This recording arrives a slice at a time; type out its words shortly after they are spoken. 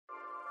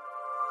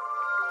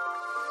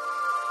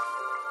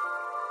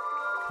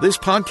This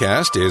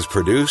podcast is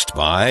produced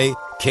by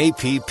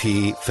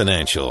KPP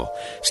Financial.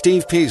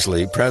 Steve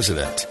Peasley,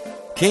 President.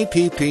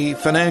 KPP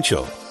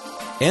Financial.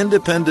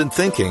 Independent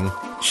thinking,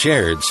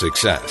 shared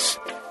success.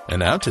 And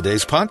now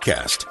today's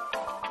podcast.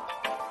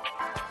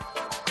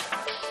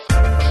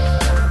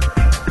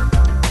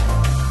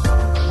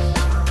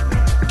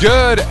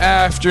 Good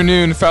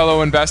afternoon,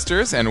 fellow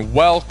investors, and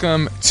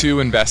welcome to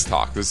Invest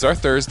Talk. This is our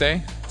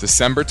Thursday,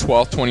 December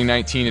 12th,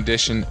 2019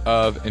 edition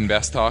of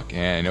Invest Talk.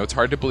 And I know it's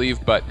hard to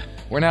believe, but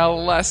we're now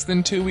less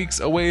than 2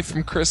 weeks away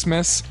from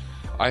Christmas.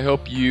 I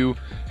hope you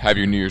have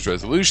your New Year's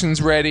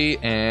resolutions ready,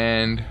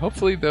 and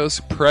hopefully those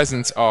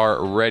presents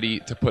are ready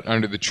to put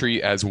under the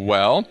tree as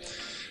well.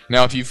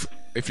 Now, if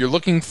you're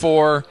looking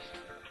for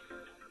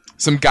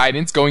some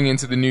guidance going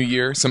into the new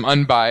year, some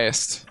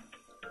unbiased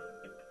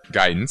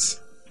guidance,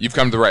 you've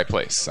come to the right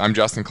place. I'm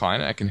Justin Klein.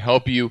 I can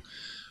help you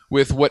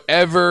with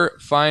whatever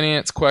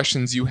finance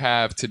questions you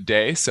have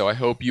today, so I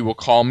hope you will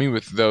call me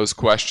with those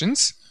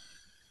questions.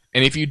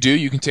 And if you do,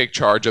 you can take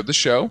charge of the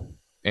show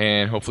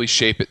and hopefully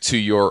shape it to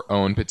your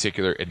own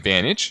particular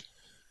advantage.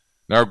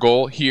 And our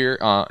goal here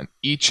on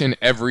each and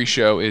every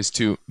show is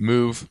to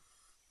move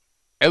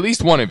at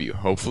least one of you,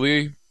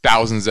 hopefully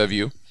thousands of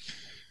you,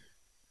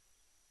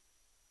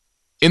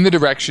 in the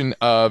direction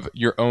of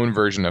your own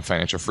version of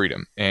financial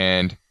freedom.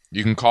 And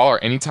you can call our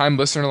anytime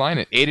listener line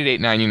at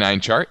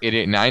 888-99-CHART,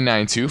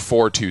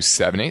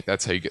 888-992-4278.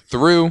 That's how you get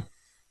through.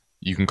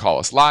 You can call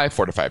us live,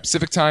 4 to 5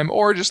 Pacific time,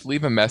 or just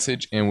leave a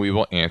message and we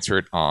will answer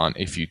it on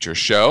a future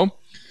show.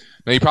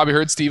 Now, you probably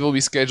heard Steve will be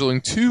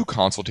scheduling 2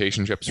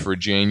 consultation trips for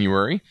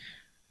January.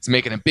 He's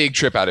making a big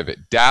trip out of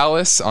it.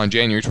 Dallas on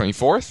January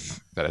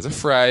 24th. That is a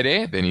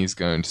Friday. Then he's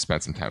going to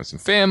spend some time with some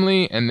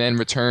family and then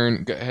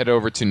head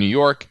over to New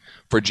York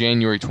for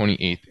January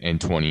 28th and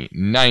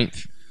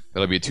 29th.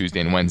 That'll be a Tuesday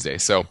and Wednesday.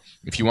 So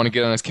if you want to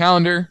get on his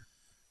calendar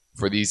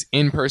for these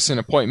in-person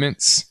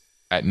appointments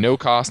at no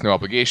cost, no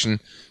obligation,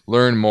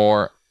 learn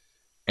more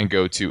and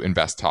go to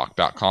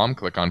investtalk.com.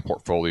 Click on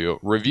Portfolio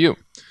Review.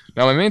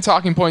 Now, my main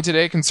talking point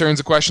today concerns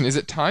the question, is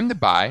it time to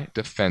buy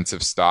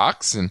defensive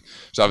stocks? And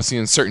there's obviously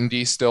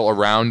uncertainty still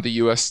around the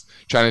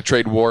U.S.-China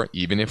trade war,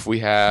 even if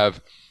we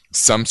have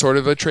some sort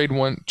of a trade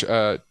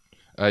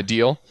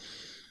deal.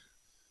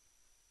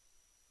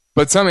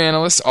 But some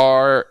analysts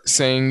are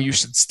saying you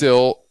should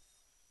still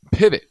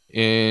pivot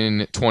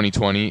in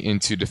 2020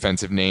 into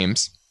defensive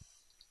names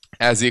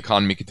as the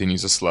economy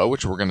continues to slow,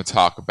 which we're going to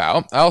talk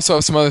about. I also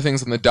have some other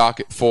things on the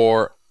docket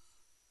for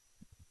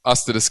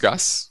us to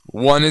discuss.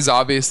 One is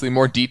obviously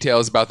more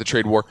details about the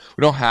trade war.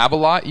 We don't have a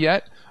lot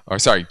yet.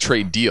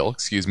 Trade deal,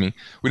 excuse me.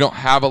 We don't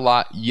have a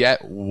lot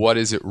yet. What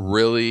does it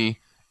really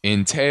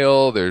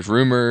entail? There's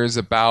rumors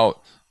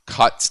about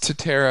cuts to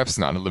tariffs,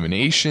 not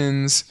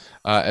eliminations,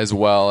 as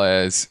well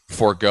as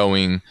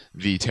foregoing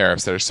the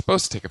tariffs that are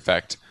supposed to take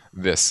effect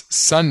this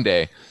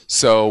Sunday.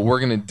 So we're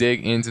going to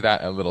dig into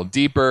that a little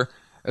deeper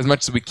as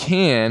much as we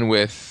can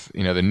with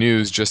the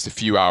news just a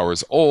few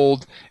hours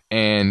old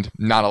and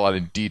not a lot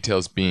of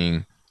details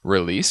being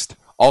released.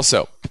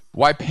 Also,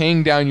 why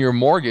paying down your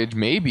mortgage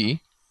may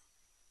be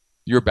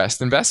your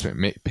best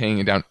investment, paying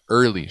it down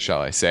early, shall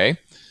I say.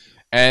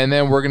 And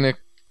then we're going to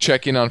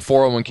check in on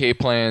 401k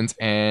plans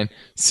and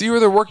see where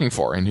they're working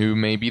for and who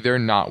maybe they're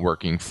not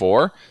working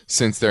for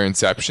since their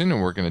inception,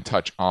 and we're going to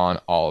touch on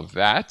all of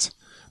that.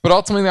 But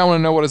ultimately, I want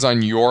to know what is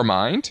on your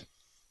mind.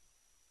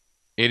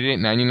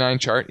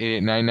 888-99-CHART,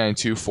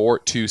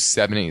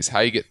 888-992-4278 is how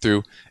you get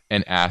through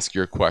and ask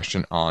your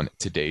question on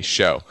today's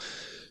show.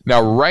 Now,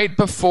 let's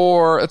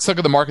look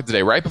at the market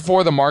today. Right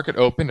before the market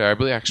opened, I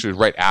believe actually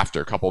right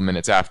after, a couple of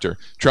minutes after,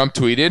 Trump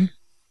tweeted,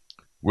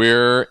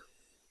 we're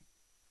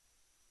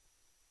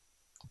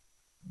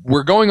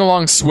going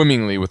along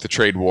swimmingly with the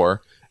trade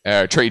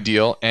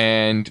deal,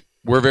 and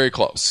we're very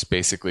close,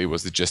 basically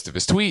was the gist of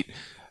his tweet.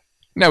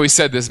 Now, he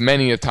said this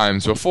many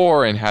times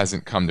before and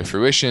hasn't come to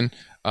fruition,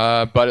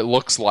 but it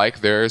looks like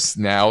there's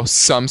now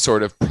some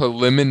sort of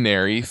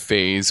preliminary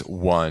phase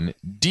 1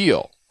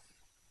 deal.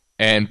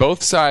 And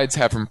both sides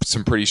have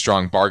some pretty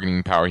strong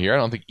bargaining power here. I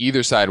don't think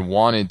either side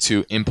wanted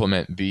to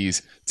implement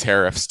these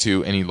tariffs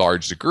to any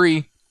large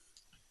degree.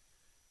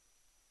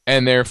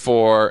 And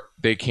therefore,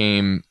 they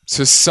came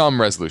to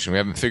some resolution. We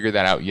haven't figured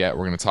that out yet.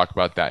 We're going to talk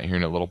about that here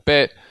in a little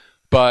bit.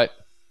 But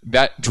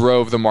that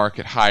drove the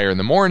market higher in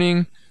the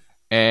morning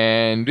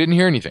and didn't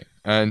hear anything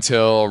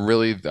until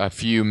really a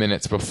few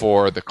minutes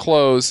before the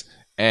close.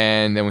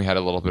 And then we had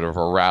a little bit of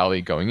a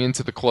rally going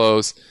into the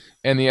close.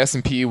 And the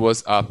S&P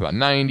was up about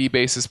 90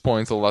 basis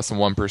points, a little less than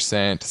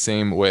 1%.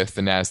 Same with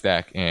the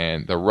NASDAQ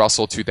and the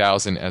Russell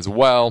 2000 as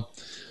well.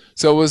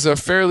 So it was a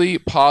fairly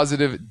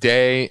positive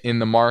day in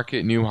the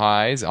market, new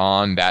highs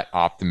on that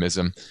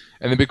optimism.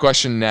 And the big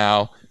question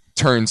now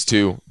turns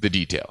to the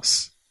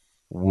details.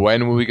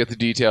 When will we get the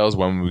details?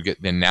 When will we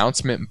get the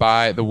announcement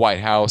by the White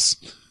House?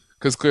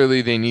 Because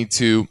clearly they need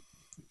to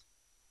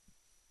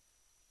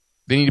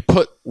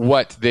put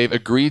what they've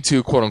agreed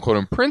to, quote unquote,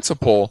 in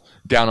principle,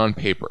 down on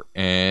paper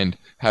and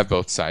have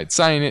both sides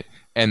sign it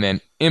and then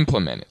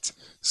implement it.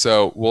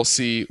 So we'll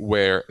see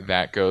where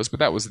that goes. But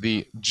that was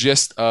the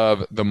gist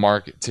of the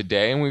market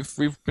today. And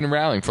we've been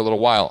rallying for a little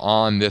while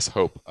on this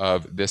hope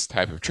of this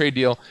type of trade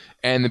deal.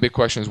 And the big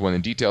question is, when the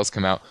details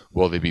come out,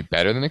 will they be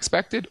better than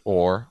expected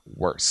or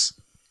worse?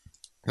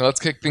 Now let's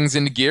kick things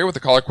into gear with a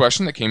caller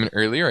question that came in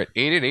earlier at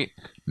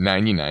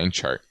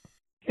 888-99-CHART.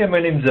 Yeah,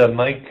 my name's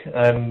Mike.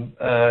 I'm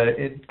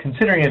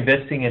considering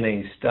investing in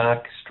a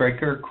stock,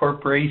 Stryker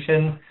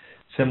Corporation,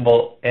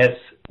 symbol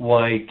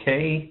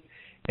SYK,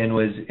 and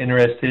was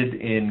interested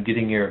in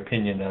getting your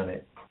opinion on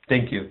it.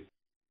 Thank you.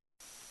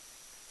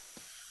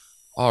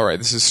 All right,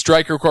 this is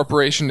Stryker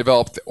Corporation,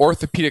 developed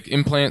orthopedic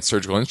implants,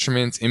 surgical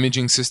instruments,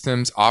 imaging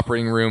systems,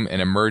 operating room,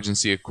 and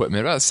emergency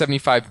equipment. About a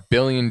 $75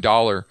 billion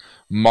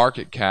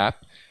market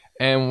cap.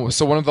 And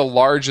so one of the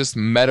largest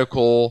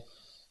medical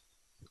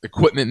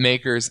equipment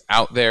makers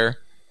out there,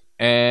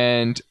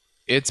 and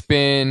it's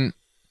been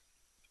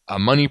a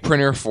money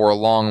printer for a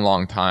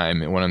long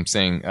time. And when I'm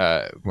saying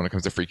when it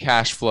comes to free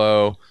cash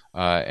flow,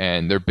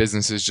 and their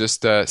business is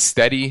just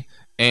steady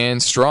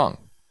and strong,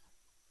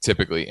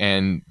 typically.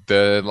 And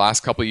the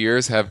last couple of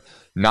years have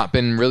not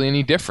been really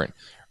any different.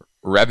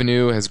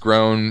 Revenue has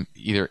grown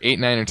either 8,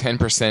 9, or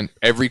 10%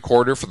 every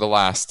quarter for the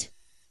last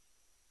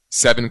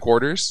 7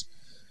 quarters,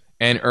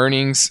 and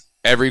earnings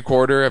every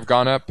quarter have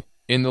gone up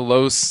in the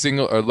low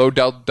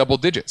double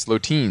digits, low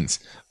teens,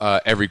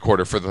 every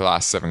quarter for the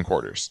last 7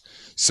 quarters.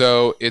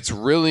 So it's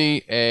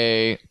really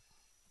a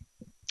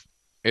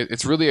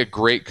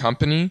great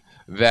company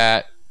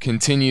that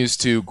continues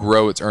to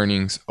grow its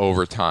earnings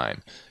over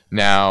time.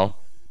 Now,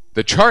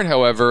 the chart,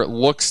 however,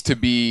 looks to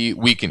be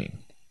weakening,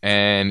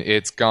 and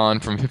it's gone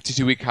from a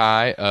 52-week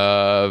high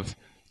of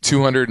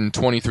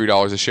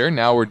 $223 a share.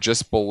 Now we're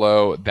just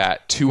below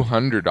that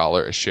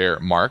 $200 a share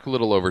mark, a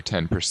little over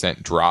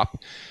 10%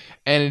 drop.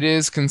 And it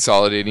is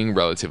consolidating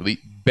relatively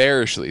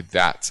bearishly.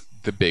 That's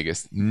the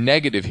biggest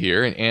negative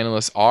here, and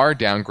analysts are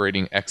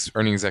downgrading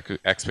earnings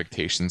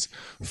expectations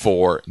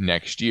for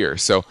next year.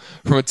 So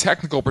from a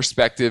technical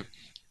perspective,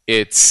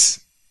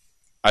 it's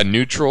a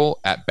neutral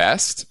at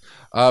best.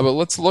 But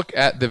let's look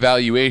at the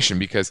valuation,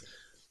 because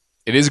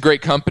it is a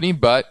great company,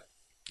 but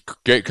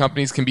great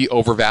companies can be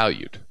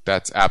overvalued.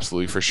 That's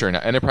absolutely for sure. Now,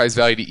 enterprise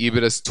value to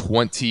EBITDA is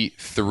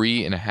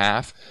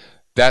 23.5.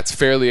 That's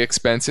fairly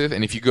expensive,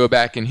 and if you go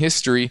back in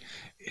history,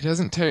 it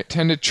doesn't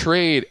tend to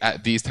trade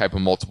at these type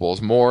of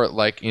multiples. More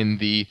like in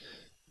the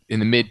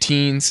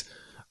mid-teens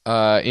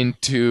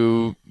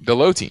into the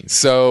low teens.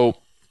 So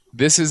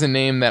this is a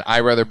name that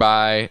I rather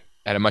buy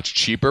at a much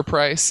cheaper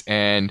price,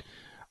 and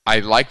I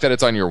like that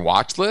it's on your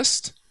watch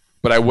list,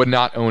 but I would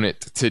not own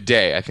it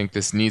today. I think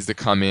this needs to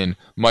come in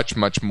much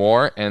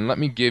more, and let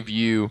me give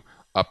you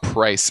a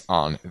price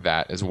on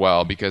that as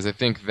well, because I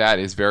think that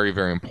is very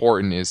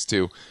important, is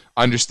to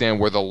understand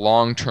where the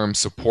long-term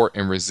support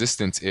and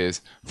resistance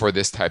is for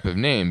this type of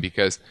name.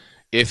 Because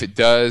if it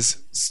does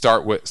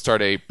start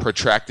a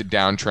protracted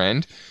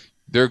downtrend,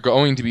 there are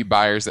going to be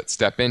buyers that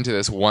step into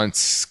this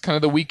once kind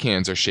of the weak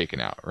hands are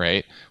shaken out,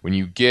 right? When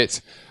you get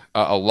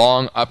a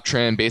long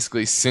uptrend,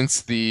 basically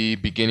since the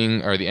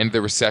beginning or the end of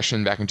the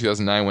recession back in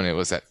 2009, when it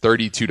was at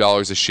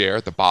 $32 a share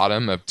at the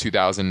bottom of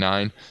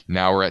 2009.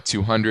 Now we're at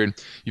 $200.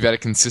 You've had a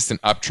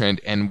consistent uptrend,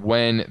 and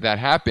when that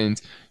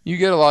happens, you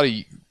get a lot of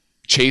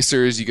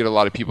chasers. You get a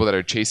lot of people that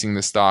are chasing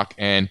the stock,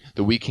 and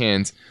the weak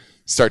hands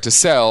start to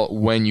sell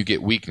when you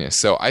get weakness.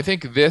 So I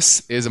think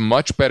this is a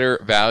much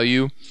better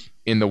value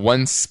in the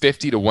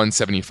 150 to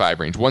 175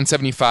 range.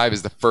 175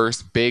 is the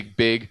first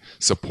big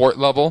support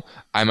level.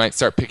 I might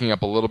start picking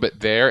up a little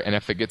bit there, and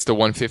if it gets to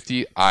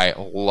 150, I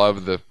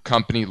love the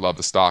company, love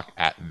the stock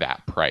at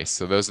that price.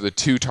 So those are the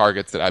 2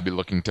 targets that I'd be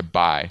looking to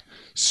buy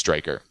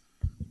Stryker.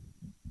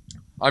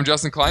 I'm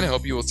Justin Klein. I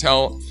hope you will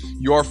tell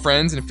your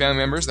friends and family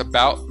members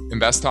about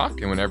Invest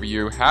Talk. And whenever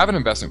you have an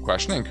investment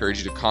question, I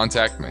encourage you to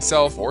contact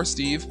myself or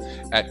Steve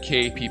at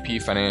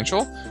KPP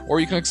Financial,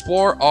 or you can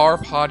explore our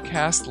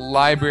podcast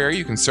library.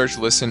 You can search,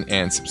 listen,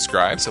 and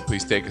subscribe. So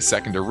please take a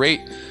second to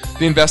rate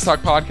the Invest Talk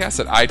podcast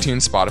at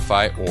iTunes,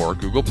 Spotify, or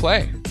Google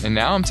Play. And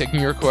now I'm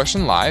taking your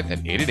question live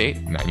at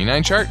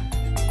 888-99-CHART.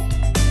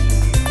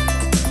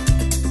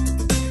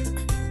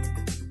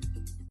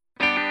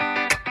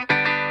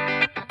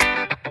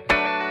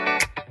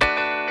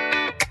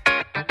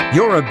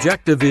 Your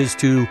objective is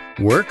to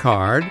work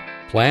hard,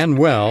 plan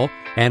well,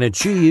 and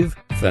achieve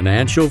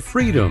financial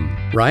freedom,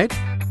 right?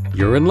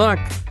 You're in luck,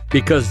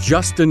 because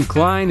Justin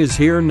Klein is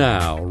here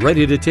now,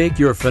 ready to take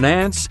your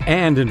finance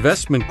and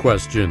investment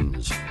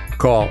questions.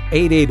 Call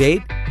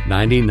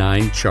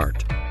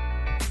 888-99-CHART.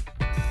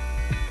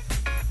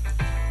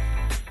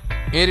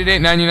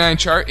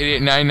 888-99-CHART,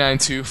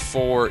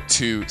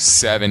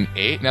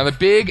 888-992-4278. Now, the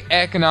big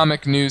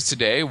economic news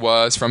today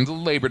was from the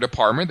Labor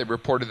Department. They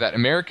reported that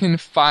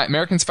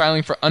Americans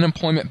filing for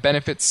unemployment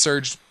benefits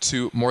surged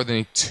to more than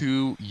a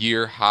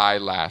 2-year high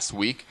last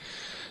week.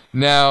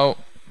 Now,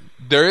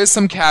 there is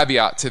some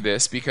caveat to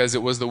this, because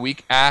it was the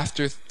week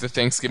after the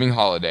Thanksgiving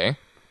holiday,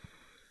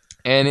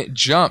 and it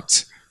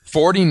jumped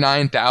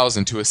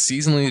 49,000 to a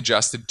seasonally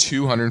adjusted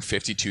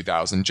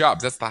 252,000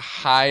 jobs. That's the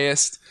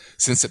highest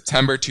since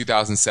September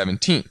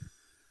 2017.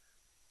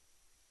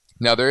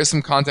 Now, there is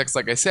some context,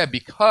 like I said,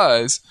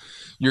 because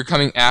you're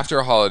coming after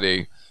a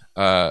holiday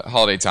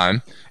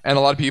time, and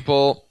a lot of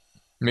people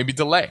maybe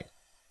delay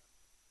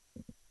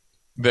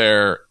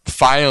their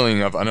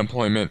filing of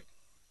unemployment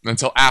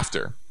until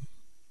after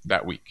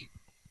that week.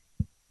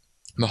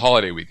 The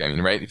holiday week, I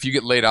mean, right? If you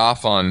get laid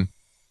off on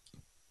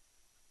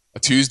a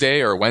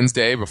Tuesday or a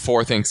Wednesday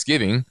before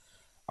Thanksgiving,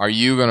 are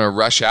you going to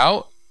rush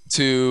out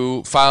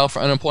to file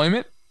for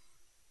unemployment?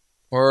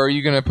 Or are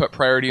you going to put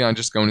priority on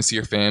just going to see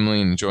your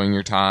family and enjoying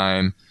your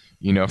time?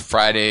 You know,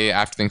 Friday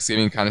after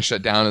Thanksgiving kind of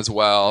shut down as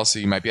well, so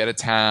you might be out of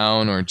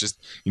town or just,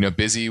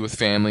 busy with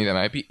family that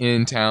might be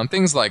in town,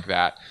 things like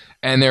that.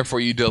 And therefore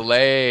you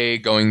delay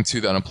going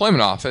to the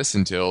unemployment office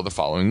until the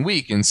following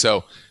week. And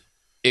so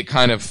it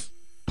kind of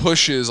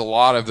pushes a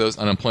lot of those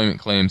unemployment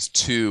claims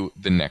to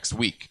the next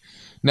week.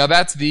 Now,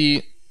 that's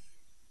the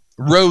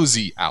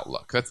rosy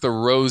outlook. That's the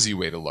rosy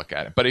way to look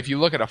at it. But if you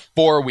look at a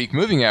 4-week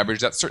moving average,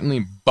 that's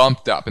certainly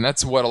bumped up. And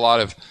that's what a lot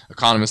of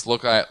economists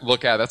look at.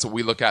 That's what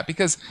we look at,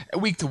 because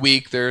week to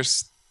week,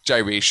 there's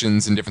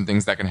gyrations and different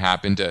things that can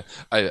happen to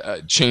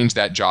change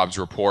that jobs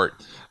report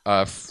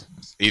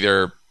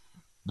either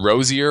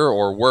rosier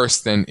or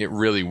worse than it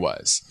really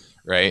was,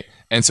 right?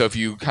 And so if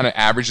you kind of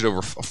average it over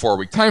a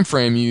 4-week time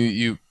frame,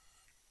 you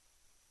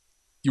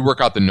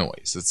work out the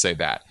noise, let's say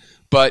that.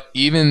 But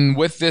even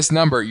with this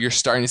number, you're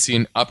starting to see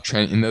an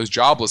uptrend in those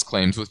jobless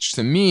claims, which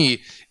to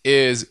me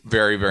is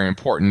very, very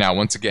important. Now,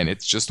 once again,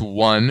 it's just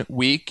 1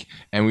 week,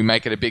 and we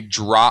might get a big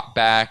drop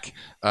back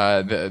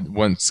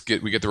once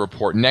we get the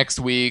report next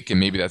week,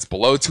 and maybe that's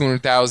below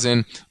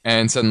 200,000,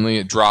 and suddenly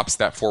it drops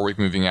that 4-week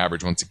moving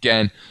average once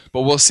again.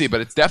 But we'll see.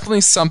 But it's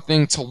definitely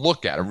something to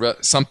look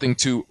at, something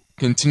to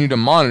continue to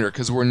monitor,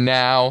 because we're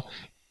now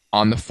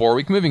on the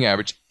 4-week moving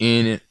average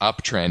in an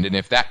uptrend. And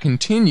if that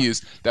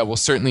continues, that will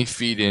certainly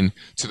feed in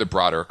to the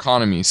broader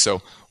economy.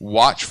 So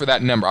watch for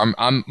that number.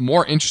 I'm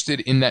more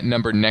interested in that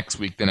number next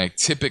week than I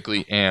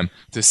typically am,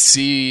 to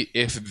see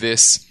if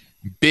this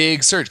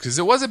big surge, because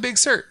it was a big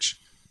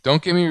surge.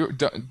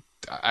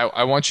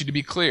 I want you to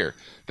be clear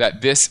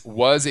that this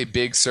was a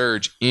big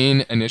surge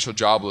in initial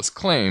jobless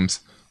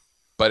claims,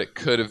 but it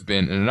could have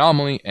been an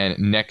anomaly. And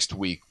next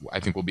week, I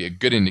think, will be a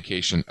good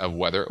indication of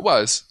whether it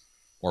was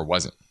or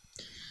wasn't.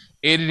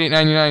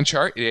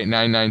 888-99-CHART,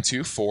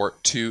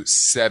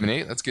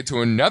 888-992-4278. Let's get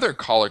to another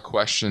caller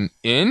question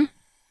in.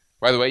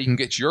 By the way, you can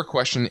get your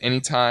question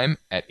anytime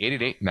at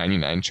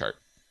 888-99-CHART.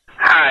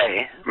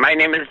 Hi, my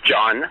name is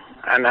John,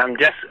 and I'm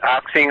just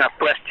asking a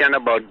question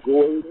about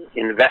gold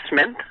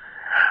investment.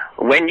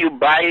 When you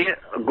buy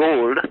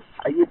gold,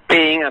 are you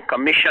paying a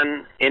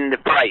commission in the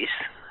price?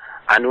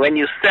 And when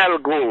you sell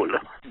gold,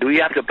 do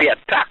you have to pay a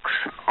tax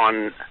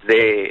on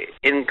the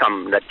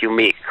income that you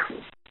make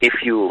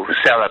if you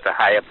sell at a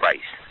higher price?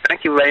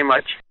 Thank you very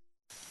much.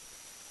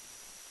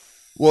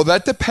 Well,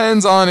 that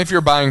depends on if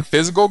you're buying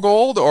physical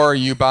gold or are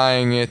you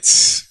buying it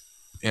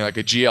like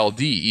a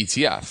GLD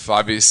ETF.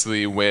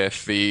 Obviously,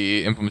 with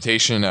the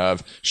implementation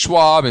of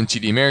Schwab and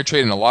TD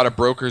Ameritrade and a lot of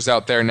brokers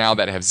out there now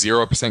that have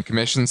 0%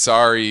 commission.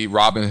 Sorry,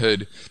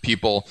 Robinhood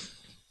people.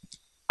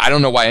 I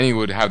don't know why anyone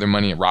would have their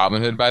money at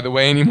Robinhood, by the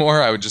way,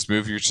 anymore. I would just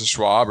move you to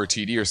Schwab or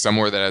TD or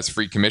somewhere that has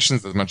free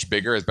commissions, that's much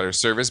bigger, has better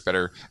service,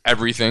 better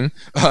everything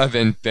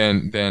than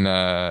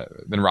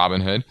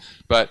Robinhood.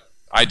 But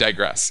I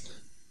digress.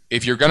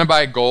 If you're going to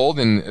buy gold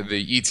in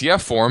the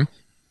ETF form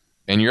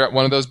and you're at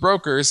one of those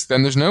brokers,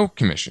 then there's no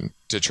commission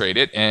to trade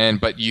it.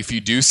 But if you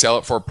do sell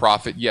it for a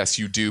profit, yes,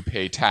 you do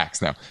pay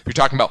tax. Now, if you're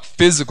talking about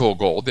physical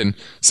gold, then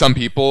some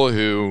people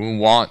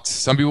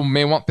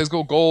may want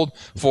physical gold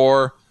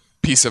for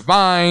peace of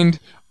mind,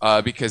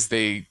 because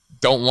they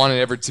don't want it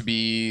ever to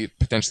be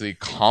potentially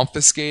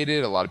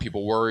confiscated. A lot of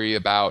people worry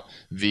about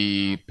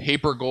the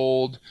paper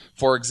gold,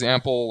 for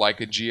example,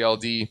 like a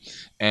GLD,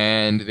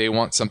 and they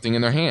want something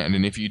in their hand.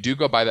 And if you do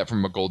go buy that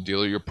from a gold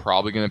dealer, you're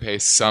probably going to pay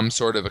some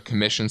sort of a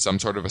commission, some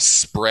sort of a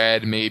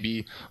spread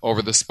maybe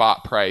over the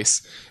spot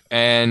price.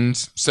 And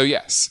so,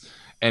 yes.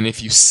 And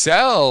if you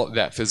sell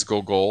that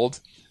physical gold,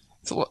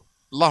 it's a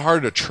lot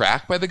harder to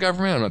track by the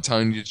government. I'm not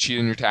telling you to cheat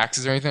on your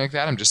taxes or anything like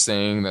that. I'm just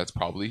saying that's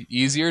probably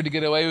easier to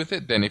get away with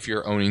it than if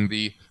you're owning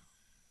the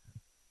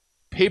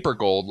paper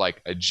gold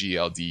like a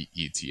GLD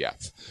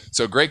ETF.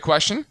 So great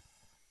question,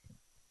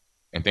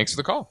 and thanks for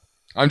the call.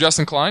 I'm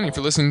Justin Klein. If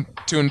you're listening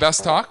to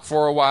Invest Talk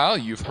for a while,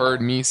 you've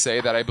heard me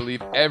say that I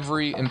believe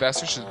every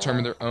investor should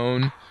determine their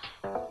own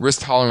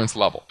risk tolerance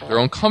level, their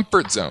own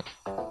comfort zone.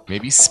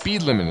 Maybe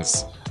speed limit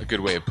is a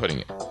good way of putting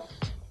it.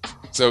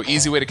 So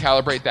easy way to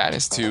calibrate that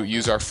is to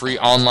use our free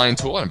online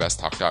tool at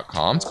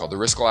investtalk.com. It's called the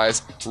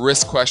Riskalyze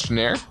Risk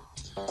Questionnaire.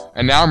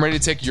 And now I'm ready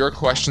to take your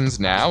questions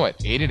now at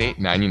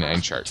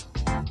 888-99-CHART.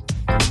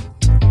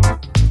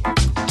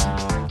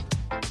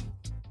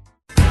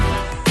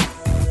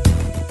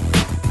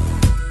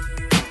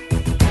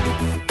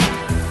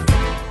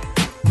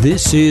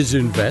 This is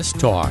Invest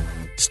Talk.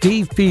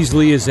 Steve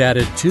Peasley has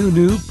added 2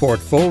 new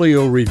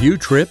portfolio review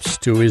trips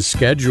to his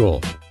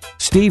schedule.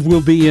 Steve will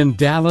be in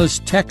Dallas,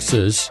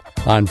 Texas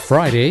on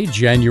Friday,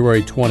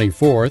 January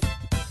 24th,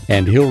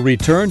 and he'll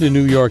return to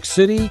New York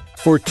City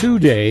for 2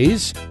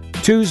 days,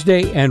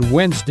 Tuesday and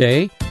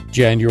Wednesday,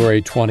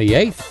 January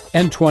 28th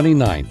and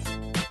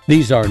 29th.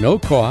 These are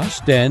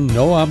no-cost and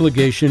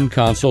no-obligation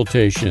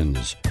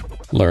consultations.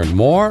 Learn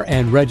more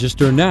and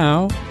register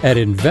now at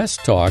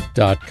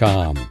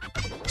investtalk.com.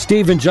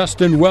 Steve and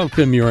Justin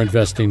welcome your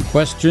investing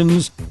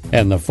questions,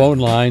 and the phone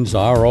lines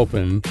are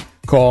open.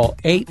 Call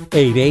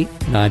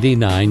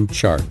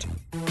 888-99-CHART.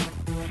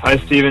 Hi,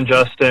 Steve and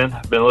Justin.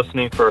 I've been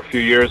listening for a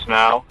few years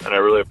now, and I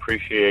really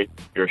appreciate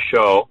your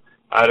show.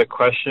 I had a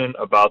question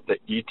about the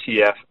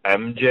ETF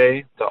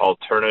MJ, the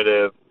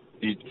alternative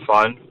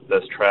fund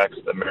that tracks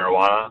the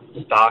marijuana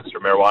stocks or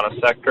marijuana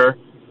sector.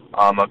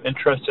 I'm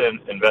interested in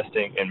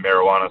investing in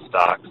marijuana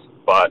stocks,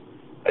 but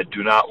I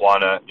do not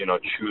want to,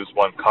 choose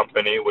one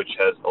company which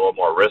has a little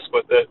more risk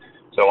with it.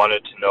 So I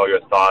wanted to know your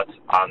thoughts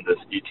on this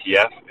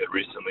ETF. It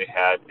recently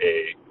had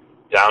a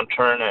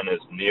downturn and is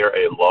near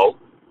a low,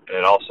 and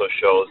it also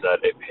shows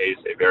that it pays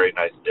a very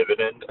nice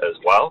dividend as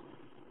well.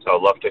 So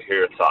I'd love to hear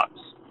your thoughts.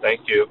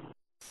 Thank you.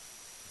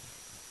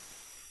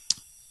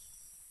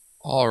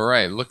 All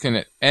right, looking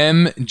at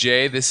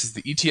MJ, this is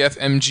the ETF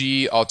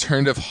MG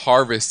Alternative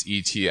Harvest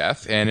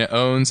ETF, and it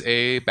owns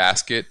a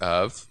basket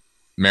of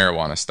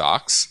marijuana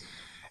stocks.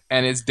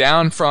 And it's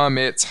down from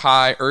its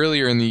high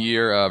earlier in the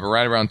year of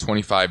right around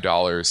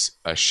 $25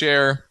 a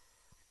share.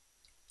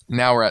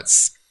 Now we're at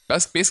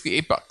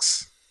basically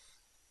 $8.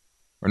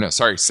 Or no,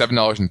 sorry,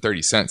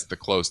 $7.30 at the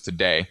close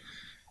today.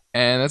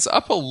 And that's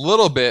up a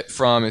little bit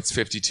from its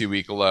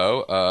 52-week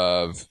low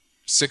of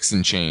 6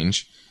 and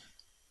change.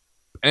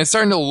 And it's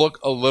starting to look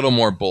a little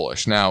more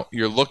bullish. Now,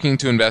 you're looking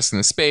to invest in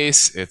the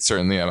space. It's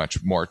certainly a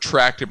much more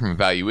attractive from a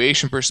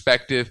valuation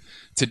perspective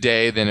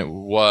today than it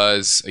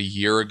was a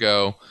year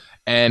ago.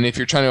 And if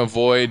you're trying to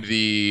avoid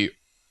the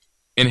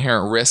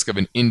inherent risk of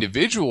an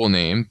individual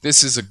name,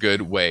 this is a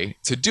good way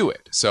to do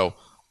it. So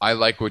I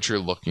like what you're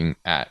looking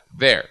at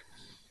there.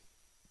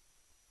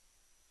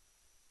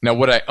 Now,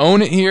 would I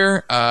own it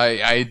here?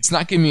 It's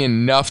not giving me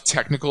enough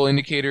technical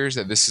indicators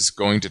that this is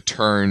going to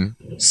turn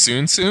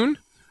soon.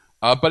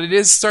 But it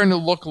is starting to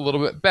look a little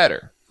bit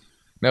better.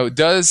 Now, it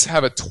does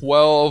have a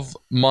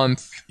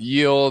 12-month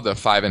yield of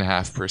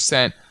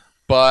 5.5%,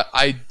 but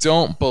I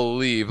don't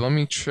believe, let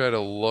me try to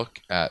look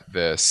at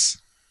this.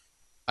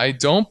 I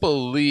don't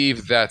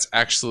believe that's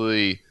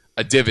actually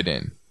a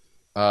dividend.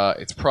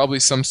 It's probably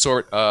some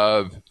sort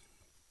of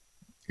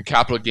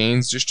capital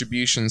gains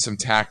distribution, some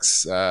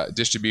tax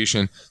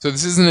distribution. So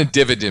this isn't a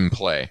dividend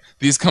play.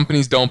 These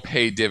companies don't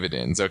pay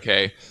dividends,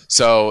 okay?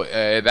 So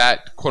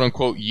that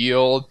quote-unquote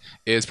yield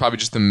is probably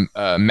just the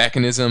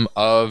mechanism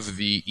of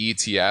the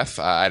ETF.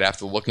 I'd have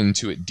to look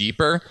into it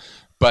deeper.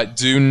 But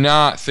do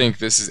not think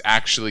this is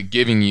actually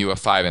giving you a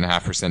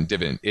 5.5%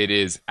 dividend. It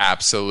is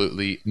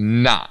absolutely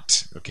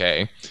not,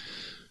 okay?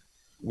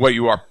 What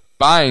you are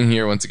buying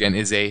here, once again,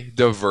 is a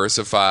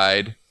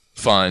diversified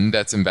fund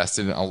that's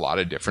invested in a lot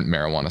of different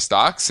marijuana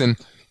stocks. And,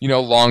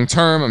 long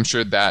term, I'm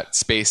sure that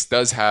space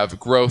does have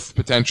growth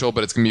potential,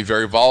 but it's going to be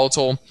very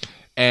volatile.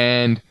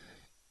 And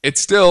it's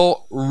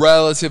still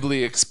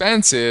relatively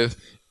expensive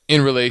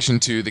in relation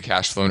to the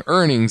cash flow and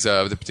earnings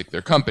of the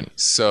particular companies.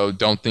 So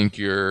don't think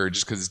you're,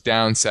 just because it's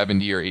down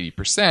 70 or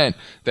 80%,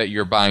 that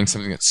you're buying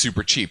something that's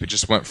super cheap. It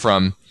just went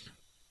from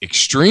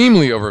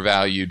extremely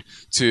overvalued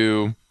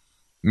to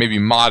maybe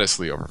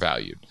modestly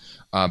overvalued.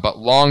 But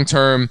long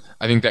term,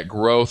 I think that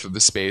growth of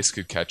the space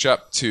could catch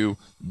up to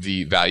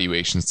the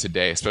valuations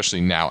today,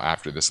 especially now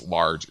after this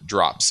large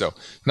drop. So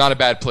not a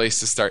bad place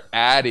to start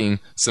adding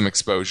some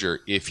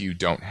exposure if you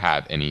don't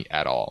have any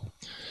at all.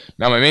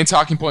 Now, my main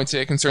talking point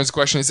today concerns the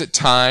question, is it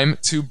time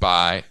to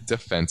buy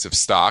defensive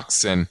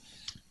stocks? And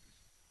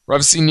we're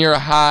obviously near a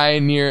high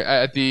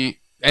at the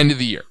end of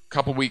the year, a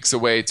couple weeks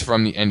away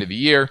from the end of the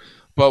year.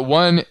 But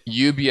one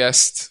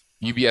UBS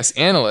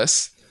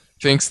analyst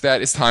thinks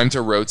that it's time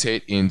to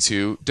rotate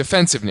into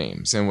defensive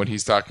names. And what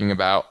he's talking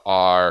about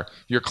are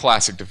your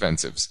classic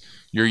defensives,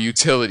 your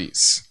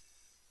utilities,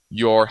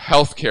 your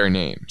healthcare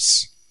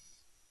names,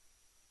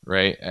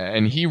 right?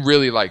 And he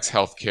really likes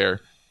healthcare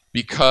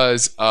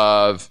because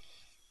of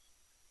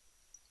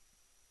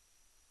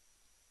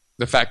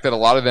the fact that a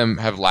lot of them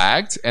have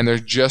lagged and they're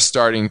just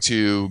starting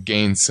to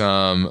gain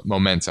some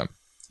momentum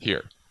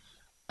here.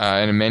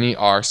 And many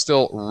are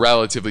still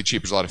relatively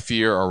cheap. There's a lot of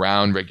fear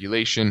around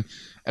regulation.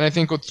 And I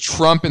think with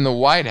Trump in the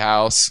White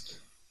House,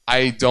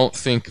 I don't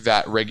think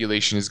that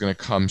regulation is going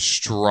to come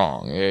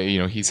strong.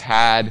 He's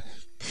had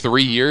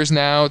 3 years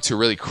now to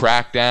really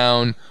crack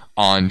down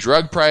on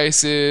drug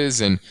prices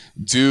and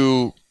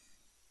do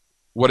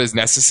what is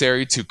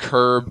necessary to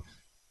curb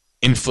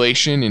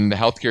inflation in the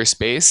healthcare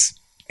space.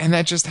 And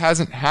that just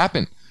hasn't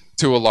happened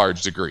to a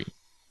large degree.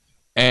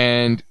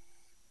 And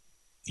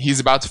he's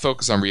about to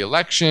focus on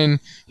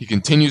re-election. He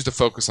continues to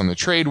focus on the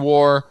trade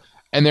war.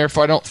 And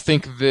therefore, I don't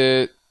think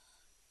that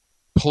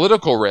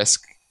political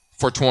risk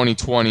for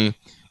 2020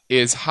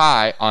 is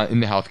high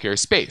in the healthcare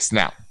space.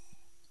 Now,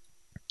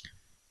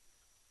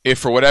 if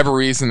for whatever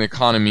reason the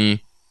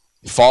economy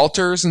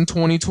falters in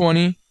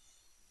 2020,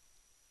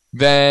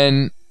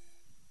 then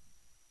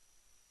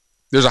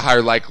there's a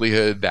higher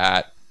likelihood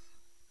that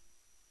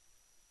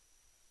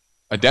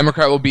a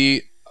Democrat will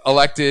be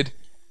elected,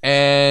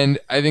 and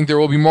I think there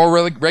will be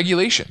more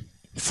regulation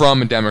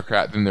from a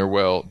Democrat than there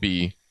will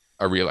be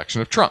a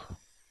re-election of Trump.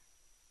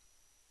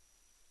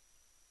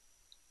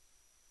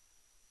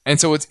 And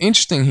so what's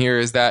interesting here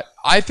is that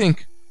I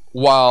think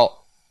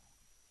while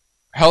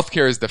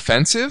healthcare is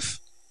defensive,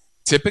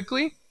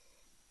 typically,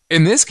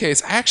 in this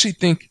case, I actually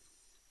think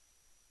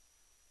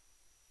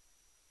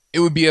it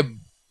would be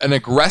an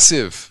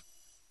aggressive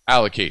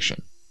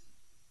allocation.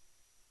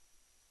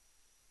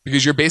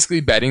 Because you're basically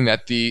betting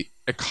that the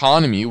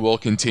economy will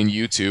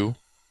continue to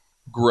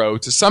grow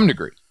to some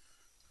degree.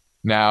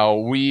 Now,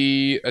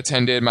 we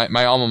attended,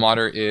 my alma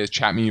mater is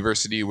Chapman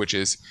University, which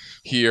is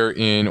here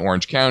in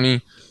Orange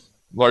County,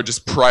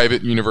 largest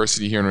private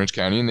university here in Orange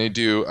County, and they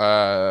do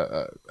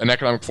an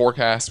economic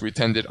forecast. We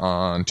attended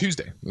on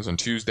Tuesday. It was on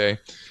Tuesday.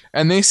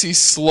 And they see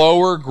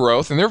slower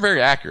growth, and they're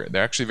very accurate.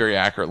 They're actually very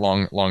accurate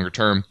longer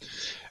term.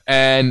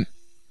 And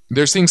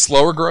they're seeing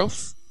slower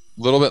growth,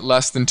 a little bit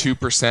less than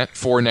 2%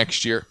 for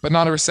next year, but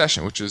not a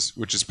recession, which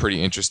is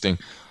pretty interesting.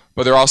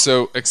 But they're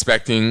also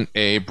expecting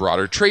a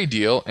broader trade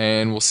deal,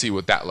 and we'll see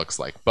what that looks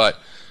like. But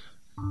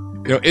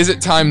is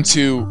it time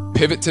to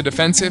pivot to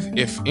defensive?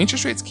 If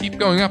interest rates keep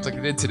going up like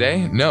they did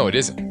today, no, it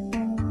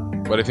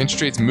isn't. But if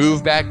interest rates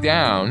move back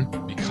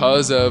down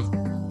because of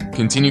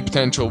continued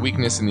potential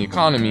weakness in the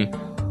economy,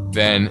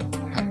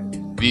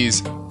 then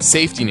these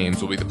safety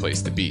names will be the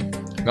place to be.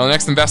 Now,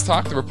 next Invest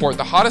Talk, the report,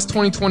 the hottest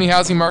 2020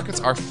 housing markets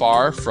are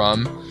far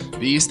from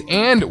the East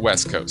and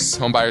West Coasts.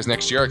 Homebuyers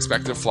next year are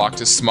expected to flock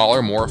to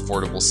smaller, more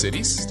affordable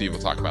cities. Steve will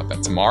talk about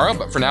that tomorrow.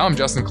 But for now, I'm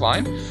Justin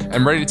Klein.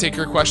 I'm ready to take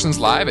your questions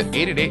live at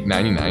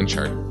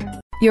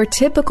 888-99-CHART. Your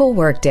typical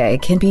workday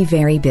can be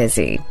very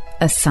busy.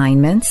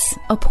 Assignments,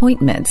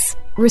 appointments,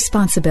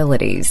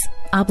 responsibilities,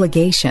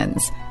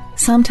 obligations.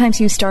 Sometimes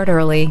you start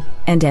early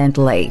and end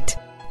late.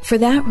 For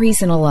that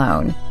reason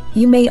alone,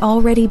 you may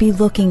already be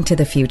looking to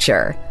the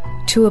future,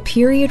 to a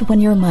period when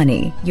your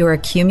money, your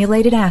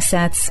accumulated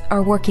assets,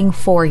 are working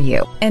for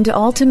you and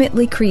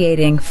ultimately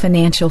creating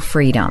financial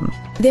freedom.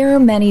 There are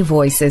many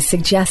voices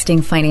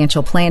suggesting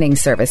financial planning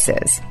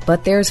services,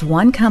 but there's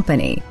one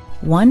company,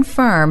 one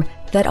firm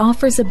that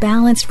offers a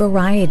balanced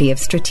variety of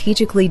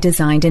strategically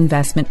designed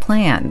investment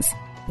plans.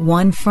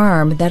 One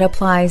firm that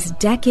applies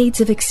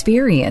decades of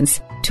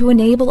experience to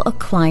enable a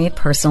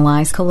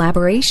client-personalized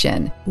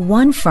collaboration.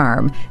 One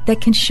firm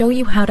that can show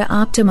you how to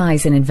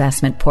optimize an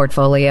investment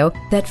portfolio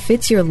that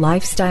fits your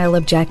lifestyle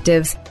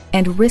objectives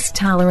and risk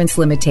tolerance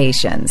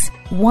limitations.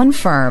 One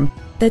firm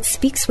that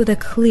speaks with a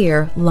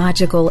clear,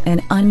 logical,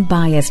 and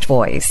unbiased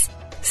voice.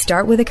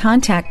 Start with a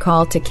contact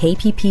call to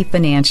KPP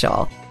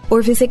Financial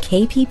or visit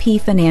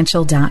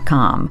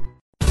kppfinancial.com.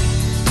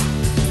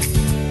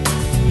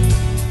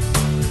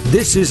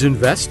 This is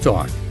Invest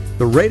Talk,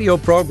 the radio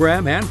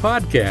program and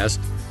podcast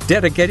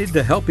dedicated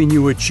to helping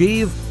you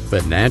achieve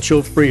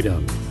financial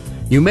freedom.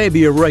 You may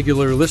be a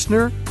regular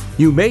listener.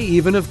 You may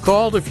even have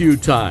called a few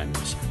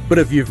times. But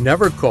if you've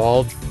never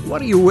called,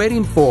 what are you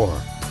waiting for?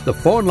 The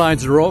phone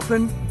lines are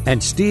open,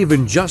 and Steve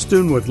and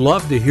Justin would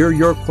love to hear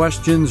your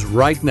questions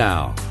right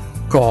now.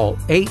 Call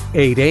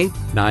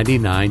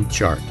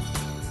 888-99-CHART.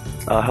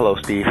 Hello,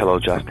 Steve. Hello,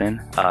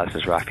 Justin. This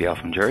is Raphael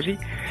from Jersey.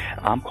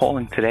 I'm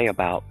calling today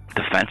about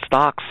defense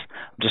stocks.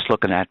 I'm just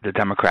looking at the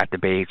Democrat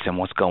debates and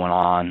what's going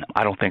on.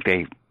 I don't think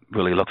they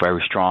really look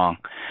very strong.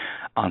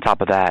 On top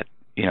of that,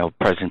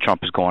 President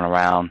Trump is going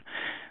around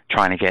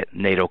trying to get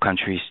NATO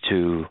countries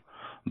to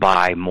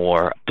buy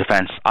more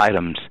defense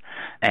items.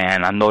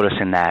 And I'm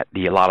noticing that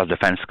a lot of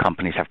defense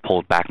companies have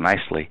pulled back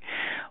nicely.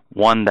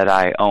 One that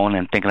I own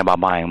and thinking about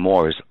buying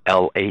more is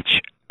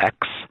LHX,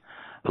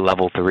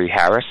 Level 3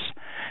 Harris.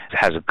 It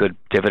has a good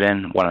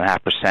dividend,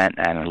 1.5%,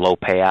 and a low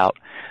payout.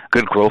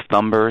 Good growth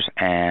numbers,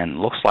 and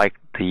looks like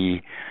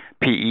the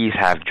PEs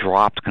have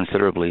dropped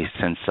considerably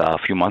since a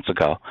few months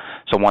ago.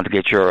 So I wanted to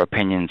get your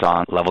opinions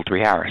on Level 3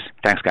 Harris.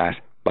 Thanks, guys.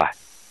 Bye.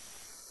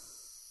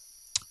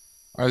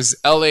 It was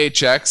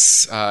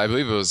LHX. I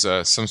believe it was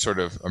some sort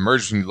of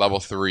emerged from Level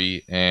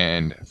 3,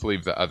 and I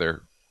believe I can't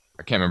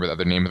remember the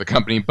other name of the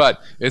company, but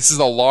this is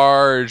a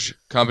large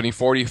company,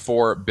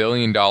 $44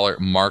 billion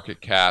market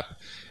cap,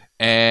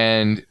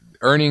 and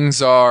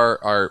earnings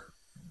are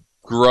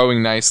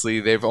growing nicely.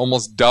 They've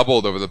almost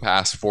doubled over the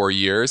past 4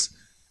 years.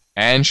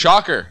 And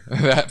shocker,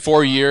 that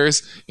 4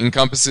 years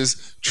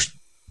encompasses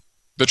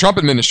the Trump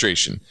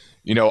administration.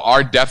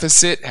 Our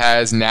deficit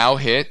has now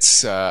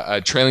hit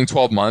a trailing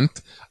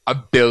 12-month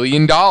 $1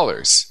 billion,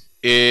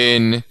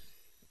 in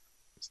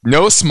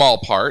no small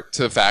part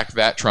to the fact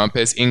that Trump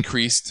has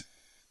increased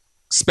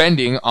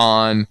spending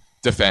on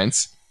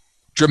defense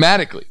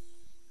dramatically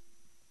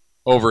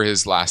over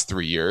his last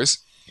 3 years.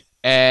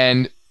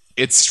 And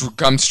it's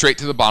come straight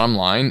to the bottom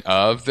line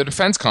of the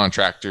defense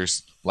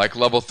contractors, like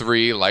Level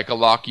 3, like a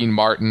Lockheed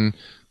Martin,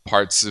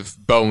 parts of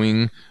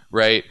Boeing,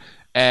 right?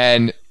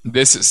 And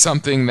this is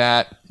something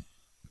that,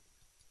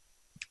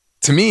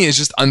 to me, is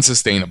just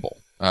unsustainable.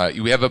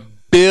 We have $1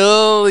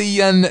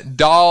 billion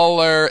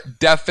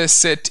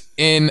deficit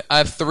in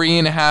a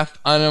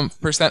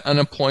 3.5%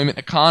 unemployment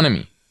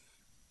economy.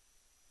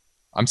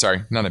 I'm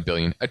sorry, not $1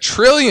 billion, $1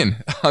 trillion.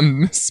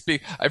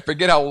 I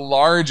forget how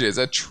large it is.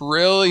 $1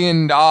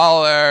 trillion.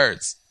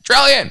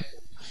 Trillion.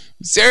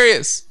 I'm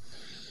serious.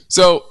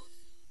 So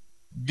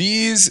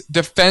these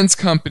defense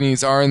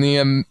companies are in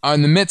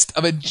the midst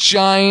of a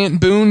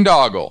giant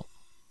boondoggle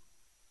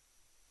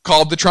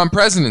called the Trump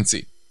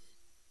presidency.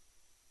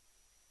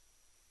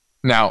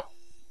 Now,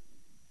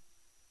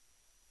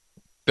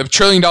 the $1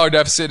 trillion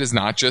deficit is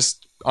not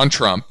just on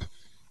Trump.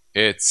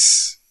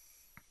 It's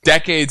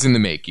decades in the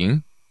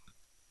making.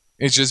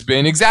 It's just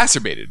been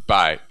exacerbated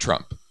by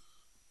Trump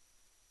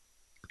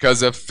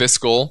because of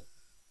fiscal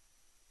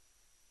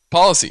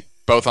policy,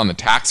 both on the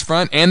tax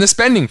front and the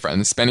spending front.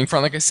 And the spending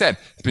front, like I said,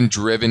 has been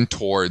driven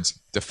towards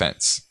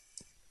defense.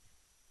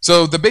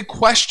 So the big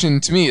question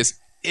to me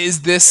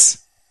is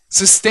this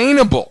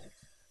sustainable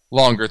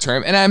longer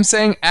term? And I'm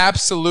saying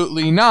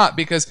absolutely not,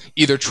 because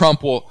either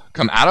Trump will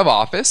come out of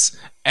office,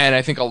 and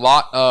I think a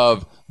lot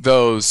of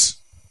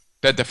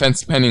that defense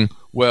spending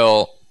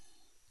will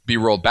be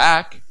rolled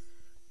back,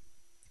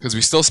 because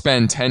we still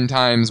spend 10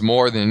 times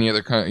more than any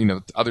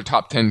other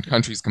top 10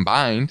 countries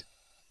combined.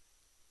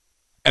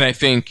 And I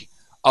think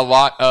a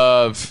lot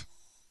of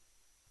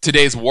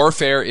today's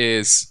warfare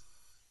is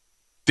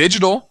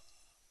digital.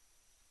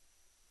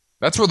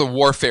 That's where the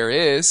warfare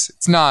is.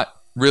 It's not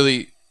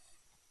really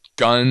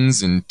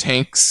guns and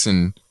tanks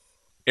and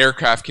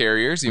aircraft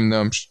carriers, even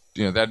though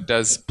that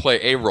does play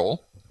a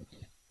role.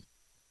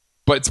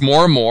 But it's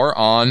more and more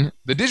on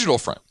the digital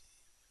front.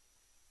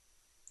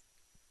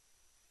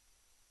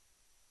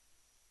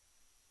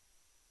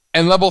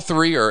 And Level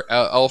 3, or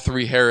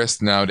L3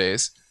 Harris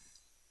nowadays,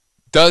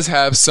 does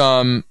have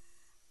some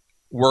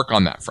work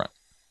on that front.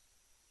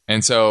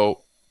 And so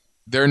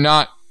they're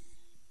not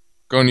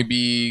going to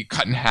be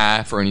cut in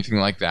half or anything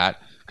like that,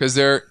 because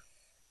their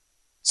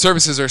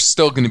services are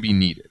still going to be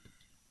needed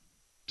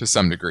to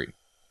some degree.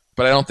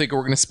 But I don't think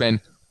we're going to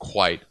spend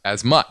quite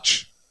as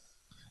much.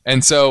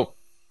 And so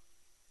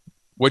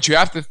what you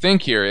have to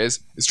think here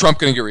is Trump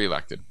going to get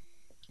reelected?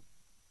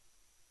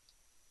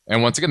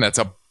 And once again,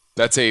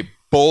 that's a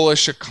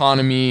bullish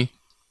economy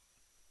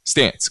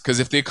stance. Because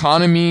if the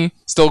economy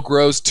still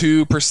grows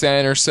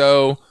 2% or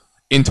so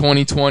in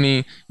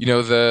 2020,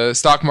 the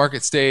stock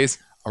market stays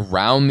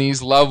around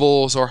these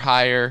levels or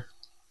higher,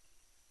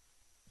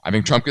 I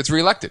think Trump gets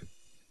reelected.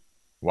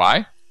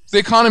 Why? The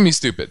economy's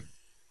stupid.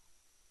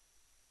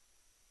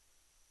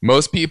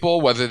 Most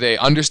people, whether they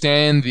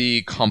understand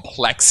the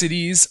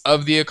complexities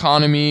of the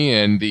economy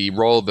and the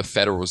role of the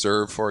Federal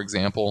Reserve, for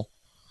example,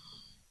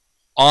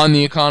 on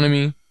the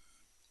economy,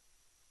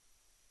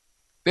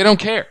 they don't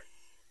care,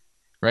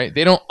 right?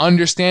 They don't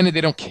understand it.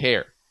 They don't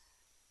care.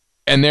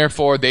 And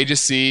therefore, they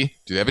just see,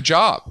 do they have a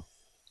job?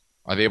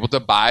 Are they able to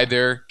buy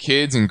their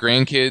kids and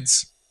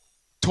grandkids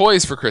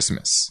toys for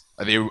Christmas?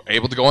 Are they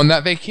able to go on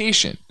that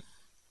vacation?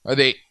 Are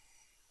they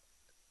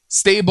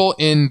stable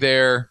in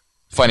their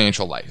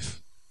financial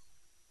life?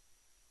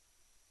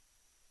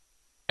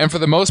 And for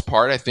the most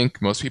part, I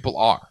think most people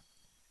are.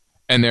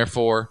 And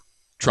therefore,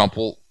 Trump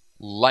will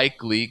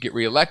likely get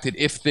reelected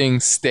if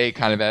things stay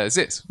kind of as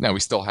is. Now, we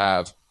still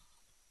have,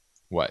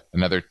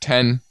 another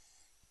 10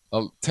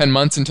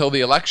 months until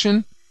the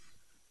election?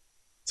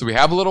 So we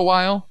have a little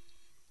while.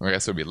 Or I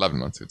guess it would be 11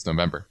 months. It's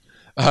November.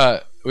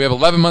 We have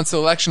 11 months to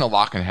the election. A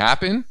lot can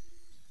happen.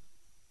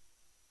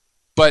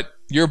 But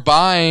you're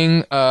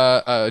buying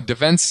a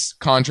defense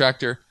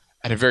contractor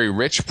at a very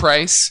rich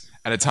price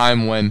at a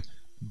time when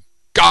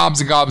gobs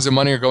and gobs of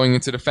money are going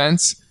into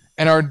defense,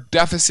 and our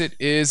deficit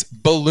is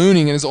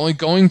ballooning and is only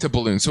going to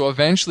balloon. So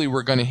eventually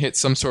we're going to hit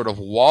some sort of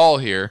wall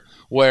here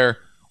where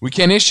we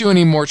can't issue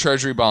any more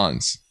treasury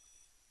bonds.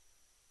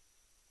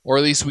 Or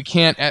at least we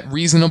can't at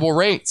reasonable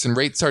rates, and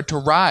rates start to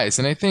rise.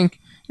 And I think,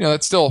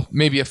 that's still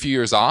maybe a few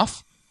years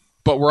off,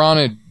 but we're on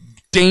a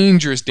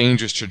dangerous,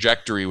 dangerous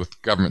trajectory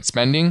with government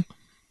spending,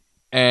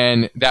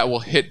 and that will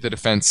hit the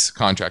defense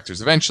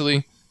contractors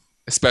eventually,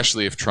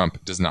 especially if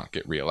Trump does not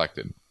get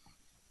reelected.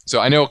 So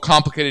I know a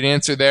complicated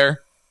answer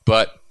there,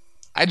 but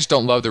I just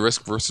don't love the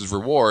risk versus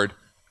reward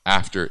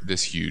after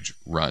this huge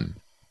run.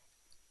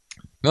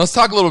 Now let's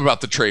talk a little bit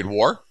about the trade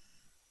war.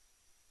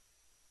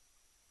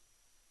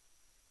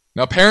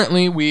 Now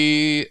apparently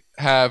we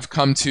have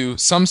come to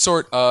some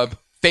sort of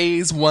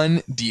phase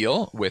 1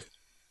 deal with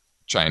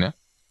China.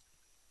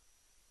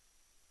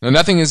 Now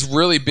nothing has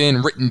really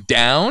been written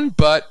down,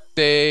 but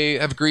they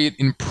have agreed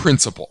in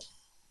principle.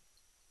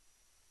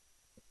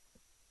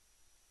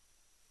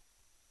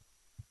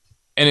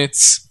 And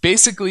it's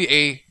basically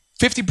a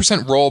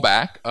 50%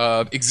 rollback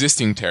of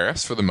existing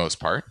tariffs for the most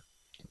part,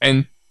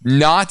 and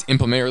not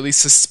implement, or at least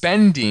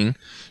suspending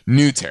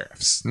new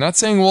tariffs. I'm not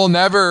saying we'll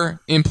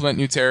never implement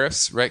new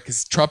tariffs, right?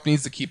 Because Trump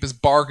needs to keep his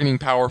bargaining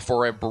power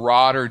for a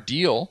broader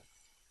deal.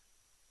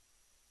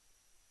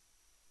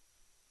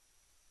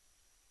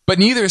 But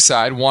neither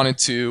side wanted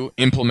to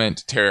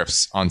implement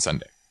tariffs on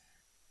Sunday.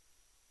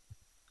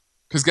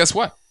 Because guess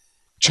what?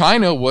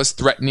 China was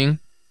threatening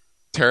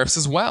tariffs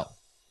as well.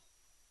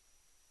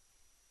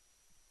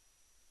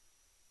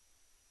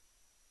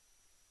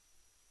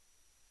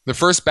 The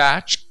first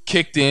batch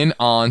kicked in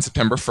on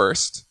September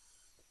 1st,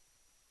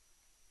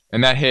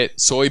 and that hit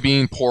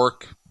soybean,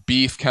 pork,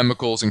 beef,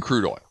 chemicals, and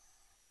crude oil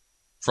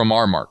from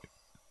our market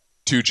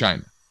to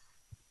China.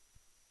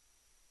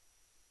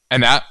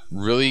 And that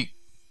really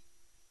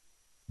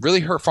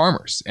hurt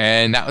farmers,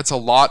 and that's a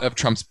lot of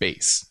Trump's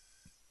base.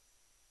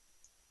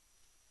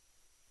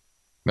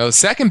 Now, the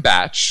second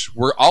batch,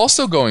 we're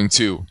also going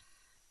to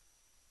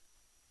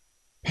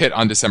hit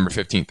on December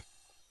 15th.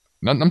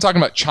 I'm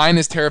talking about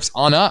China's tariffs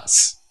on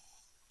us.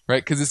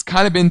 Right? Because it's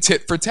kind of been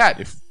tit for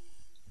tat. If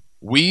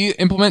we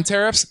implement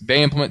tariffs,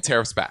 they implement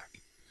tariffs back.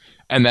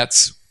 And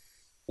that's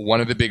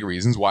one of the big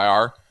reasons why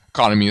our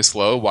economy is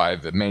slow, why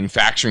the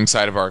manufacturing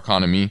side of our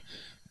economy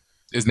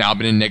has now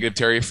been in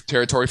negative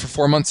territory for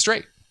 4 months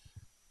straight.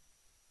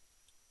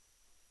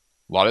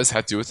 A lot of this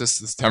had to do with the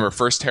September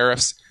 1st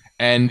tariffs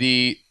and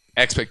the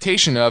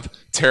expectation of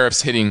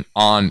tariffs hitting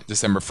on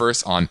December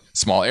 1st on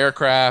small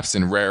aircrafts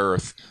and rare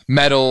earth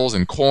metals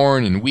and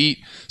corn and wheat.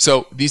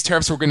 So these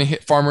tariffs were going to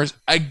hit farmers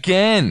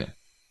again.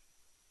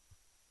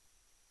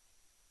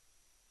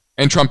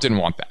 And Trump didn't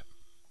want that.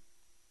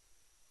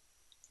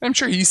 I'm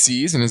sure he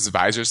sees and his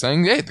advisors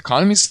saying, hey, the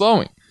economy's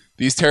slowing.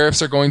 These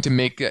tariffs are going to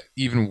make it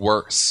even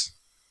worse.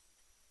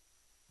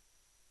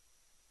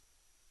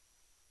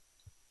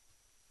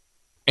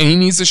 And he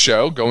needs to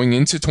show going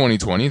into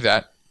 2020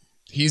 that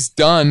he's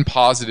done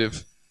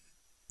positive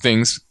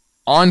things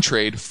on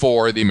trade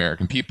for the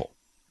American people.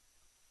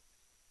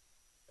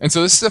 And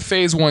so this is a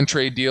phase one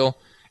trade deal.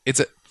 It's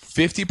a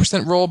 50%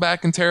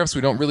 rollback in tariffs. We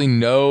don't really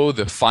know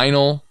the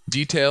final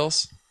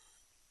details.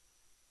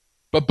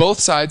 But both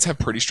sides have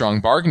pretty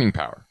strong bargaining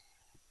power.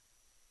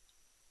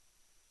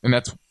 And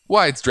that's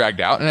why it's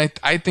dragged out. And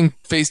I think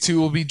phase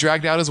two will be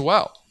dragged out as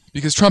well.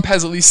 Because Trump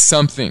has at least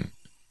something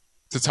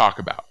to talk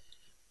about.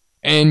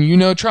 And you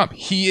know Trump,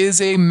 he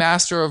is a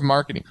master of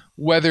marketing,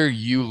 whether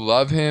you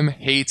love him,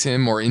 hate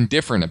him, or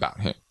indifferent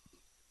about him.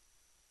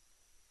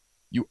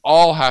 You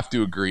all have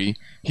to agree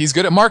he's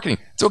good at marketing.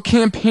 That's what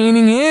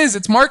campaigning is.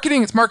 It's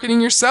marketing. It's marketing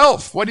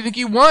yourself. Why do you think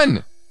he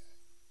won?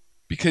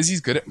 Because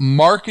he's good at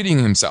marketing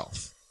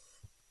himself.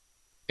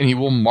 And he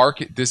will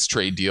market this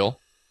trade deal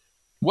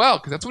well,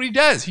 because that's what he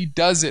does. He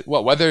does it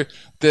well. Whether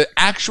the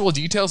actual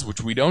details,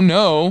 which we don't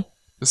know,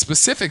 the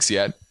specifics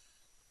yet,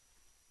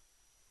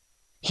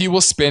 he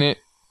will spin it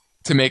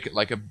to make it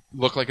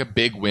look like a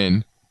big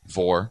win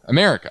for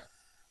America.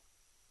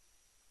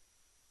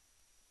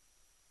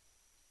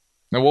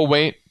 Now we'll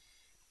wait,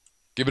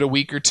 give it a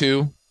week or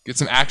two, get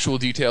some actual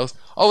details.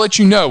 I'll let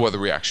you know whether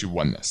we actually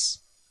won this,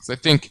 because I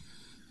think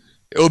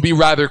it will be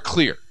rather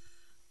clear.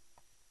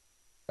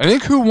 I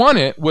think who won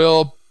it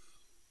will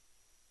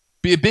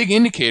be a big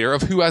indicator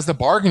of who has the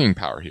bargaining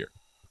power here.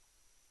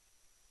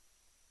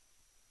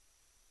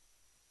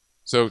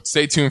 So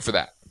stay tuned for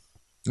that.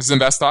 This is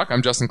Invest Talk.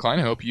 I'm Justin Klein.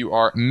 I hope you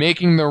are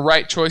making the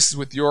right choices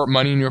with your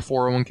money in your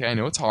 401k. I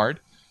know it's hard.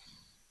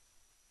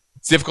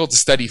 It's difficult to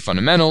study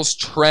fundamentals,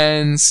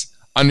 trends,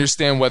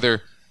 understand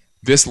whether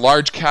this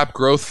large cap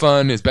growth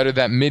fund is better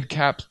than mid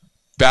cap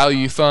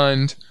value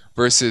fund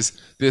versus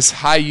this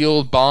high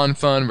yield bond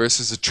fund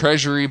versus a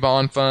treasury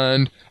bond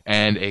fund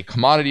and a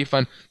commodity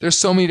fund. There's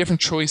so many different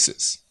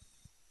choices.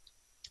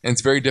 And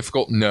it's very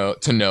difficult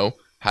to know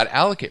how to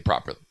allocate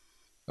properly.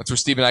 That's where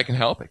Steve and I can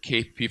help at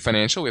KPP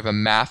Financial. We have a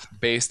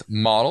math-based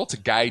model to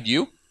guide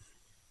you.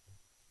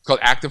 It's called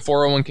Active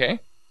 401k.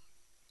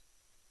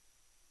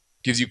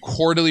 Gives you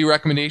quarterly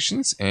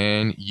recommendations,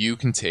 and you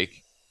can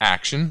take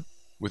action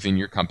within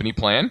your company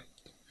plan.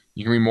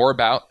 You can read more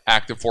about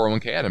Active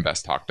 401k at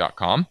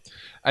investtalk.com.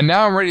 And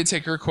now I'm ready to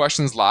take your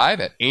questions live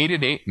at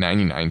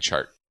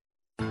 888-99-CHART.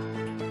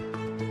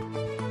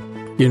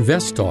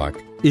 Invest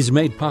Talk is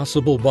made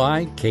possible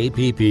by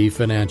KPP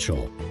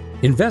Financial.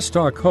 Invest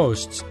Talk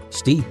hosts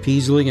Steve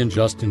Peasley and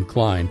Justin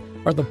Klein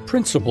are the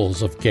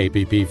principals of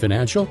KPP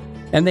Financial,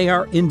 and they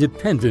are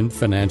independent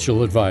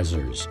financial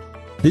advisors.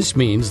 This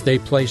means they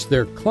place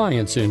their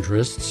clients'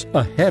 interests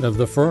ahead of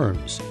the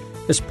firm's.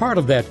 As part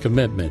of that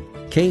commitment,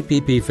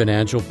 KPP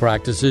Financial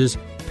practices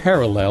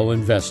parallel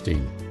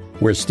investing,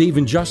 where Steve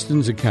and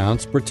Justin's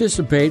accounts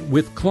participate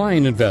with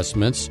client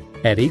investments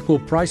at equal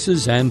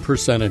prices and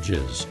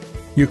percentages.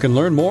 You can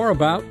learn more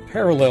about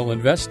parallel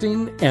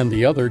investing and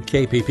the other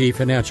KPP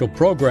Financial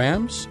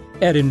programs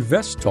at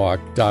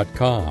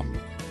investtalk.com.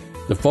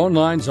 The phone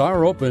lines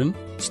are open.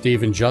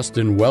 Steve and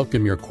Justin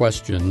welcome your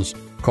questions.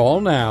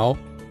 Call now,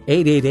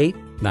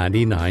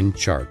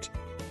 888-99-CHART.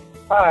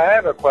 Hi, I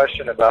have a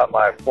question about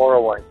my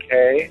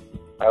 401k.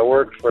 I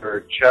work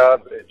for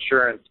Chubb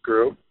Insurance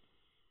Group,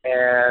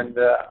 and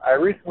I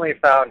recently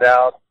found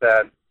out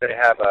that they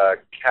have a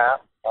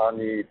cap on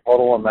the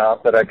total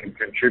amount that I can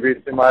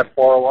contribute to my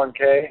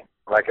 401k.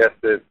 I guess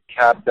it's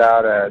capped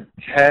out at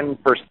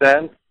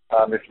 10%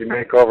 if you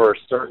make over a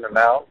certain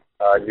amount.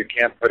 you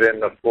can't put in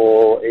the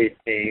full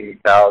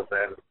 $18,000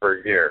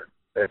 per year.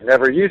 It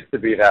never used to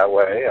be that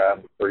way.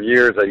 For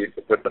years, I used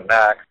to put the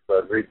max,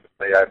 but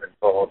recently I've been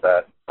told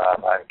that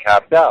I'm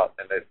capped out,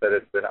 and they said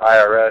it's an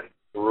IRS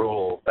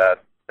rule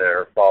that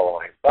they're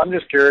following. So I'm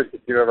just curious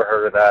if you ever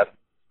heard of that.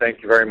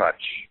 Thank you very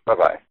much.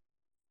 Bye-bye.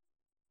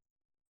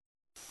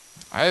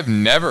 I have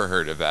never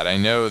heard of that. I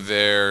know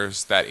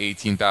there's that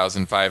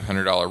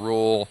 $18,500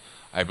 rule.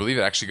 I believe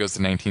it actually goes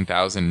to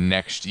 $19,000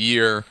 next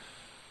year.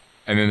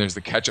 And then there's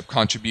the catch-up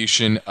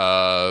contribution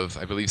of,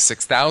 I believe,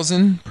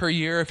 $6,000 per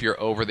year if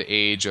you're over the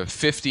age of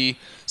 50.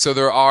 So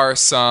there are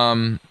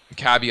some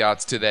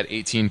caveats to that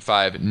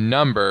 18.5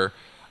 number.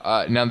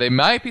 Now, they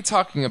might be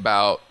talking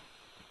about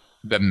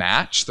the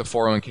match, the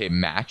 401k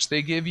match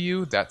they give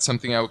you. That's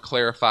something I would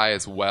clarify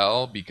as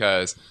well,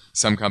 because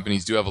some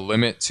companies do have a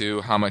limit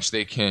to how much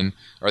they can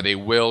or they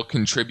will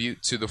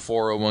contribute to the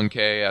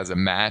 401k as a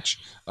match,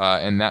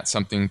 and that's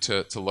something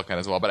to look at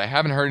as well. But I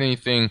haven't heard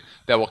anything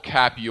that will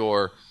cap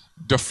your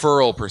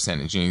deferral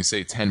percentage. You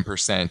say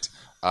 10%,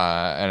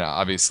 and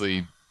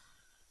obviously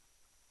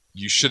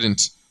you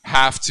shouldn't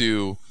have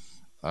to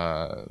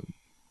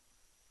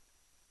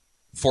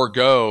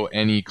forego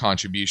any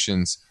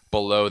contributions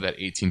below that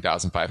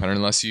 $18,500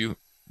 unless you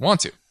want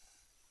to.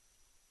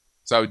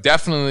 So I would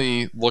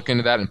definitely look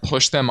into that and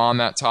push them on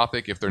that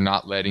topic if they're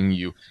not letting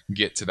you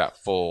get to that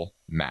full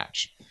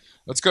match.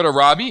 Let's go to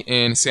Robbie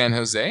in San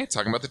Jose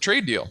talking about the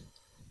trade deal.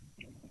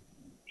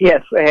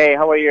 Yes. Hey,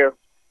 how are you?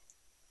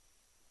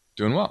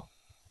 Doing well.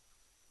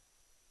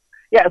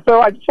 Yeah,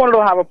 so I just wanted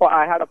to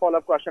I had a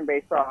follow-up question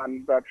based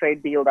on the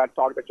trade deal that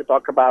you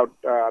talked about,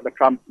 the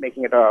Trump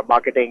making it a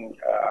marketing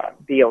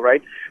deal,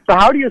 right? So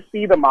how do you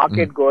see the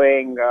market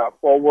going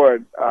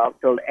forward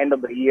till the end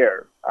of the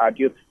year?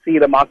 Do you see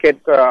the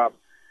market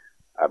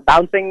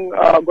bouncing,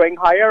 going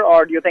higher,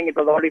 or do you think it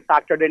was already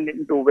factored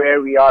into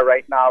where we are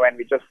right now and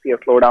we just see a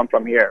slowdown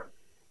from here,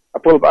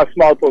 a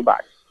small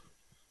pullback?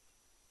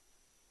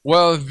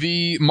 Well,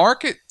 the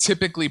market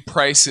typically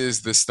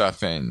prices this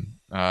stuff in.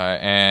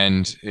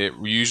 And it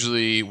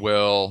usually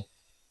will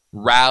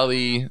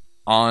rally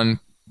on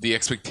the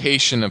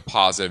expectation of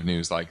positive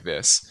news like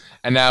this.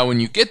 And now when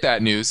you get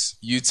that news,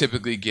 you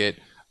typically get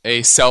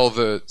a sell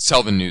the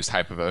news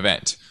type of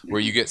event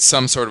where you get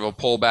some sort of a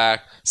pullback,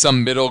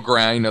 some middle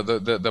ground. You know,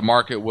 the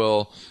market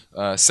will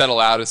settle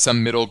out at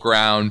some middle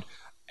ground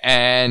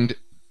and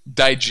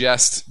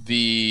digest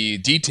the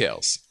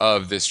details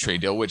of this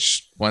trade deal,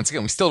 which, once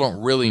again, we still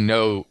don't really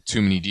know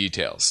too many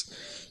details.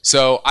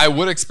 So I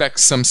would expect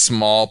some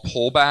small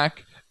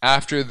pullback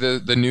after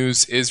the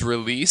news is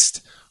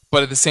released.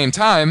 But at the same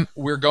time,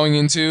 we're going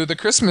into the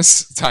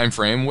Christmas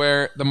timeframe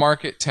where the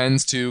market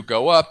tends to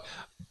go up,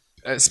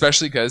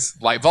 especially because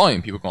light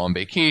volume. People go on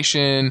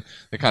vacation.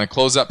 They kind of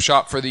close up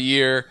shop for the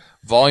year.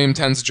 Volume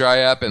tends to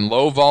dry up, and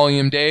low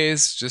volume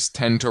days just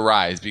tend to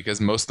rise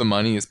because most of the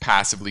money is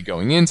passively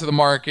going into the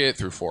market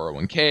through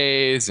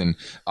 401ks and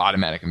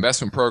automatic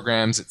investment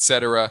programs,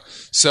 etc.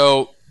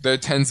 So there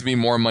tends to be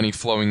more money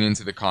flowing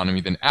into the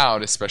economy than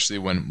out, especially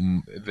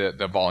when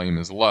the volume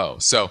is low.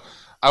 So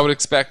I would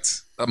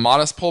expect a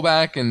modest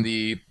pullback in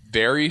the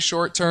very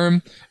short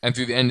term, and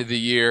through the end of the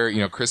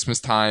year, Christmas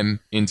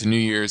time into New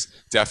Year's,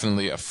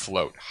 definitely a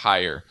float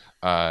higher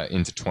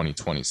into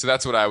 2020. So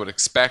that's what I would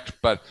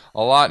expect, but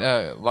a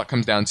lot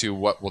comes down to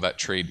what will that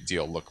trade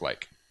deal look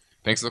like.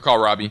 Thanks for the call,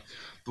 Robbie.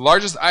 The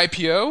largest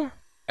IPO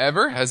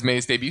ever has made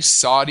its debut,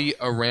 Saudi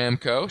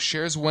Aramco.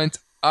 Shares went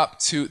up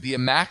to the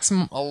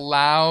maximum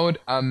allowed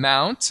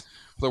amount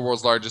for the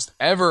world's largest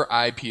ever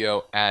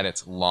IPO at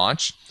its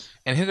launch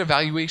and hit a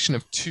valuation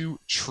of $2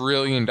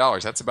 trillion.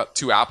 That's about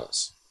 2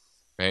 apples,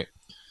 right?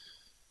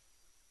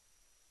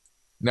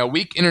 Now,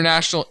 weak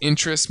international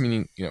interest,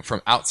 meaning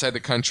from outside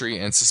the country,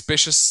 and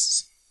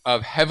suspicious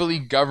of heavily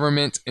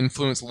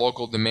government-influenced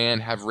local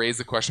demand have raised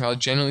the question of how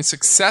genuinely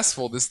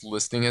successful this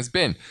listing has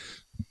been.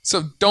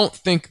 So don't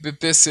think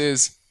that this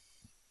is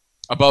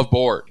above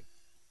board.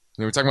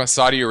 We're talking about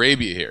Saudi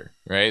Arabia here,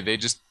 right? They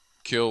just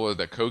killed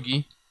the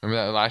Khashoggi.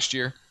 Remember that last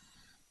year?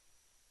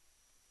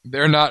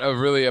 They're not a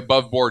really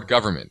above-board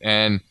government.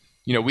 And,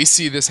 we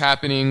see this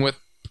happening with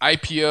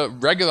regular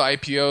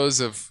IPOs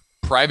of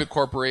public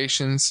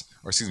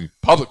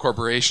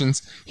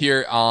corporations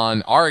here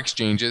on our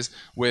exchanges,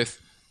 with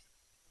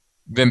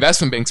the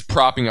investment banks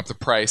propping up the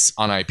price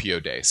on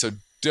IPO day. So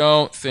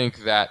don't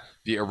think that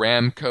the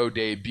Aramco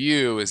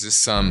debut is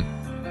just some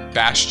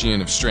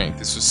bastion of strength.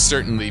 This was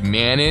certainly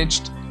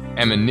managed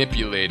and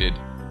manipulated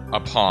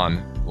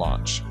upon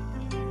launch.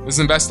 This is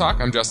Invest Talk.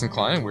 I'm Justin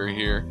Klein. We're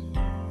here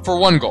for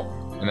one goal,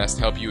 and that's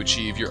to help you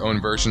achieve your own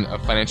version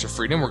of financial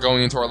freedom. We're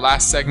going into our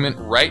last segment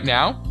right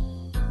now.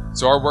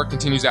 So our work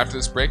continues after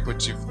this break,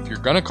 but if you're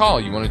going to call,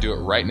 you want to do it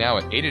right now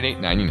at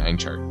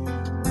 888-99-CHART.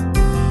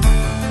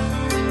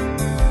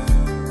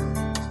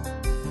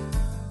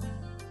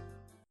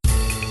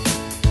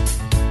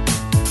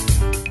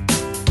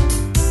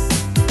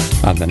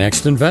 On the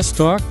next Invest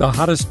Talk, the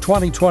hottest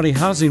 2020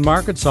 housing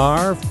markets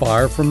are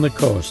far from the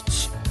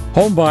coasts.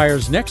 Home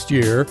buyers next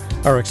year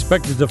are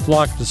expected to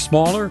flock to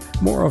smaller,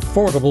 more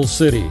affordable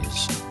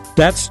cities.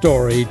 That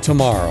story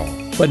tomorrow.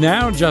 But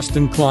now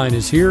Justin Klein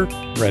is here,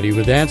 ready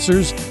with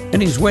answers,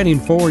 and he's waiting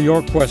for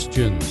your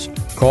questions.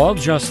 Call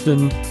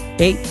Justin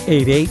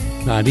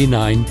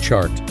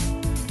 888-99-CHART.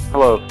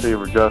 Hello,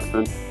 Steve or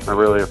Justin. I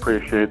really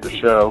appreciate the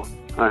show.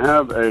 I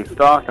have a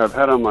stock I've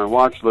had on my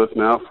watch list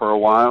now for a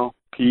while,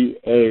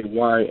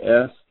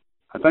 PAYS.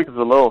 I think it's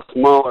a little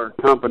smaller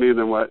company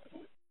than what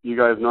you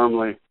guys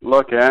normally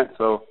look at,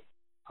 so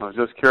I was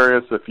just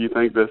curious if you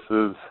think this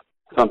is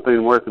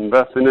something worth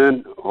investing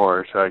in,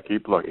 or should I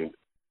keep looking?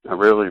 I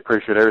really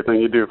appreciate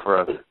everything you do for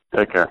us.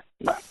 Take care.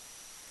 Bye.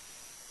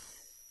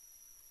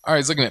 All right,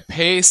 he's looking at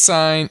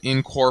PaySign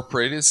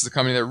Incorporated. This is a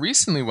company that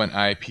recently went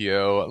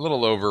IPO a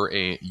little over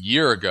a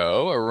year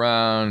ago,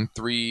 around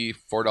 $3,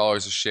 $4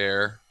 a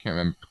share.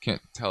 Can't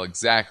tell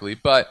exactly,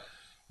 but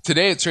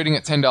today it's trading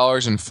at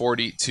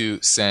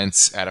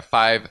 $10.42 at a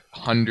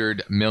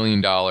 $500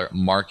 million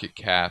market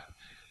cap.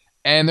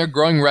 And they're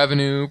growing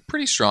revenue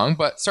pretty strong,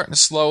 but starting to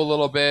slow a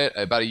little bit.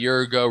 About a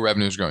year ago,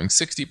 revenue was growing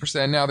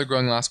 60%. Now they're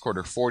growing last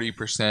quarter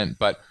 40%,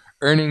 but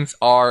earnings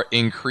are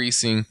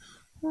increasing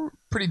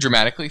pretty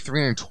dramatically,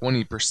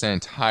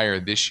 320% higher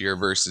this year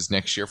versus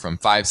next year, from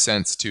 5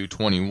 cents to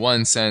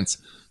 21 cents.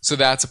 So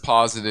that's a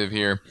positive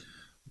here.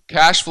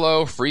 Cash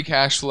flow, free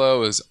cash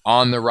flow is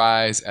on the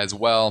rise as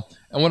well.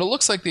 And what it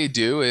looks like they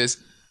do is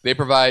they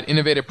provide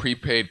innovative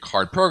prepaid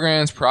card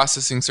programs,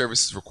 processing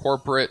services for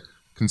corporate,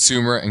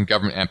 consumer, and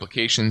government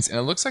applications. And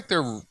it looks like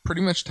they're pretty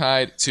much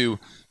tied to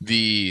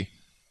the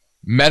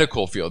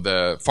medical field,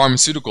 the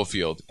pharmaceutical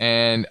field.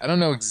 And I don't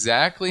know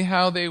exactly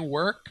how they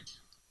work.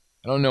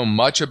 I don't know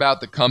much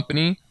about the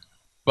company,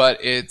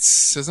 but it has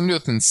something to do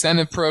with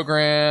incentive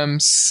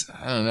programs.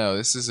 I don't know.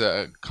 This is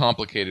a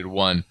complicated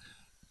one.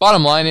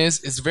 Bottom line is,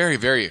 it's very,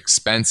 very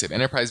expensive.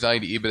 Enterprise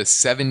value to EBITDA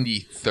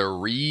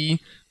 73,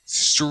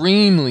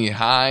 extremely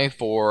high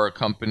for a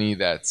company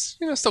that's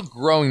still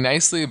growing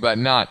nicely, but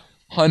not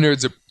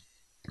hundreds of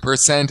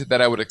percent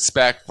that I would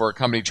expect for a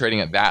company trading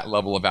at that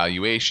level of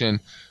valuation.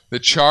 The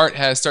chart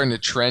has started to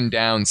trend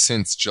down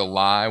since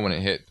July when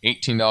it hit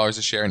 $18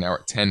 a share. Now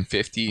we're at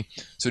 $10.50,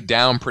 so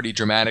down pretty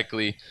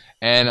dramatically.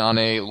 And on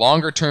a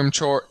longer-term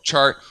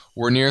chart,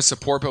 we're near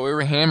support, but we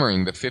were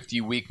hammering the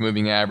 50-week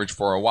moving average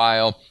for a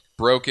while.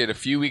 Broke it a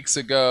few weeks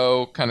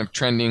ago, kind of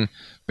trending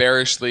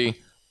bearishly.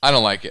 I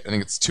don't like it. I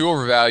think it's too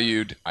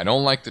overvalued. I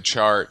don't like the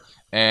chart,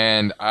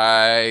 and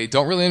I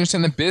don't really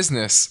understand the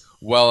business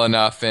well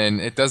enough,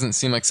 and it doesn't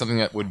seem like something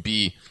that would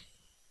be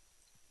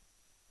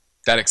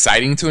that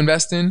exciting to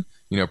invest in.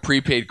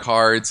 Prepaid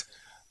cards,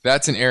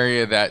 that's an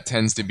area that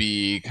tends to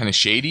be kind of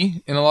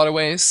shady in a lot of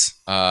ways.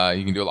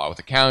 You can do a lot with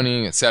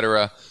accounting,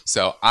 etc.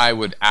 So I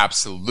would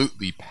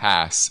absolutely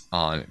pass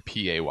on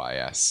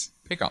PAYS.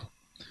 Paycom.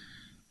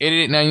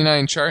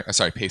 8899 chart.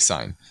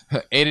 PaySign.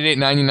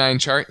 8899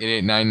 chart.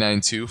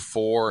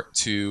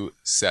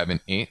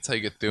 88-992-4278. That's how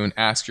you get through and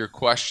ask your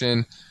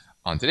question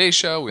on today's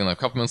show. We only have a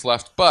couple minutes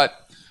left,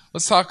 but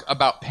let's talk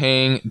about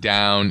paying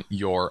down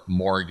your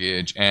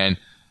mortgage. And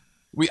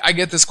I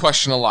get this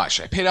question a lot.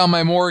 Should I pay down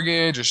my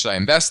mortgage or should I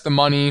invest the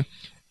money?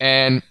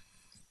 And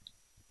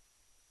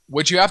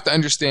what you have to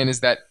understand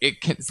is that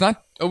it's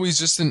not always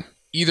just an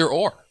either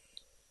or.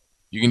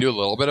 You can do a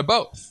little bit of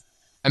both.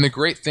 And the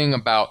great thing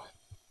about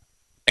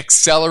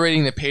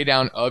accelerating the pay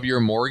down of your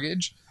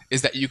mortgage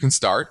is that you can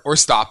start or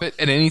stop it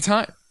at any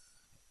time.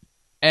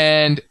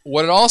 And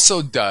what it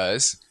also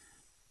does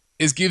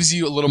is gives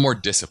you a little more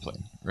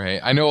discipline,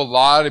 right? I know a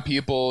lot of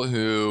people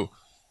who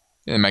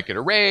they might get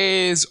a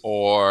raise,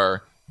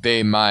 or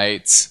they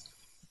might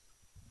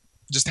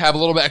just have a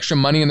little bit extra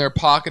money in their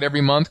pocket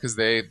every month because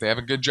they have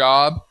a good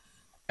job,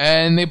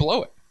 and they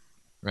blow it,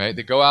 right?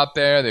 They go out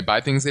there, they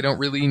buy things they don't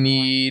really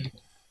need,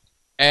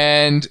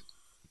 and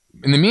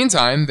in the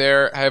meantime,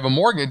 they have a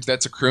mortgage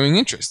that's accruing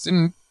interest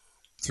in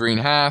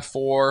 3.5%,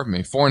 4%,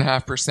 maybe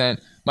 4.5%.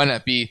 Might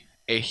not be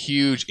a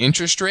huge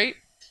interest rate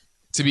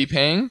to be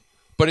paying,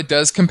 but it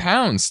does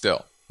compound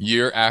still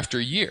year after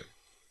year.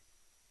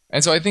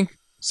 And so I think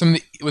one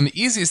of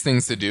the easiest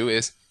things to do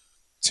is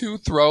to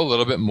throw a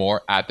little bit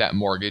more at that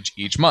mortgage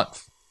each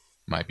month.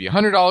 Might be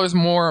 $100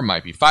 more,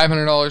 might be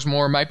 $500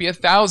 more, might be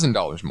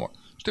 $1,000 more,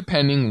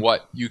 depending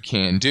what you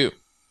can do.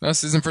 Now,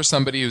 this isn't for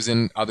somebody who's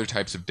in other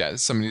types of debt.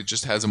 Somebody who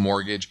just has a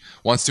mortgage,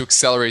 wants to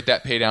accelerate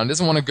that pay down,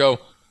 doesn't want to go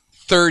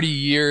 30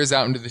 years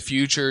out into the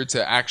future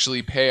to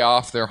actually pay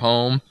off their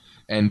home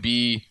and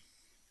be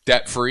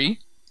debt-free.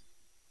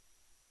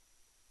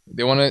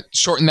 They want to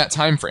shorten that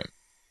time frame.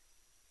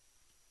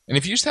 And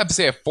if you just have to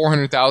say a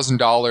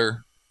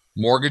 $400,000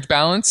 mortgage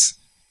balance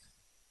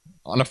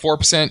on a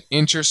 4%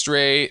 interest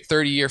rate,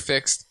 30-year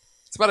fixed,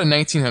 it's about a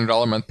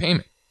 $1,900 a month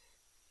payment.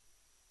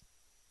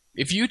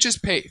 If you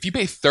pay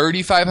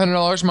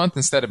 $3,500 a month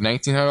instead of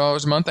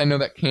 $1,900 a month, I know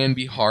that can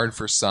be hard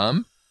for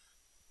some.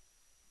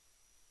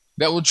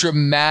 That will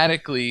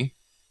dramatically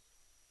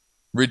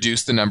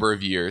reduce the number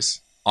of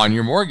years on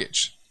your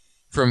mortgage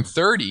from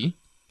 30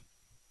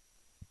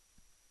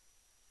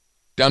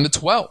 down to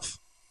 12.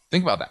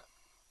 Think about that.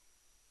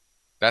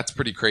 That's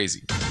pretty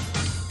crazy.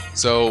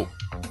 So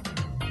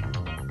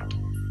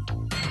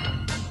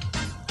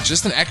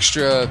just an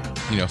extra,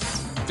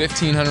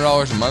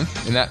 $1,500 a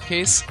month in that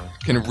case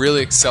can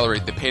really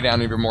accelerate the pay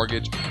down of your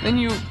mortgage. Then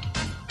you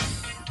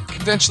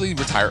can eventually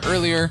retire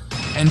earlier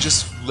and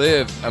just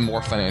live a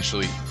more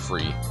financially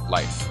free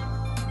life.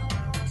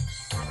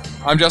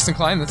 I'm Justin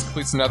Klein. This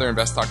completes another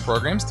Invest Talk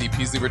program. Steve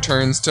Peasley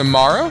returns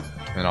tomorrow,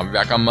 and I'll be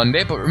back on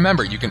Monday. But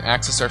remember, you can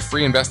access our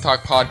free Invest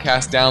Talk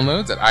podcast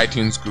downloads at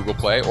iTunes, Google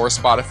Play, or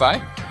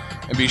Spotify.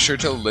 And be sure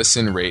to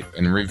listen, rate,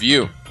 and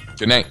review.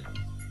 Good night.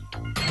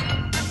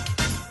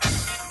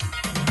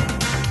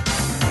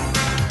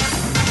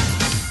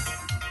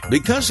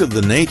 Because of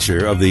the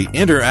nature of the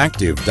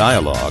interactive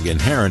dialogue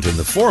inherent in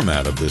the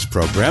format of this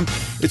program,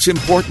 it's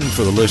important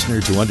for the listener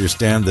to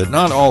understand that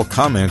not all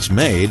comments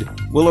made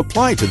will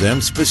apply to them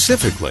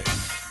specifically.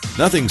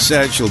 Nothing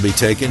said shall be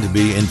taken to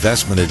be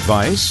investment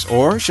advice,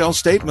 or shall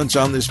statements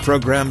on this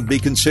program be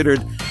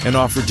considered an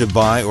offer to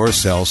buy or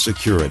sell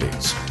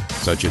securities.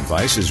 Such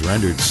advice is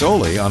rendered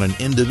solely on an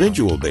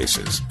individual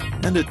basis,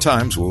 and at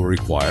times will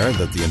require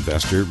that the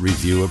investor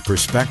review a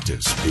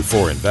prospectus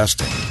before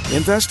investing.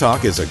 Invest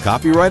Talk is a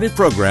copyrighted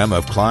program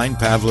of Klein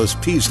Pavlis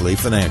Peasley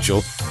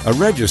Financial, a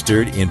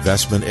registered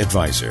investment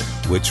advisor,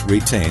 which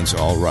retains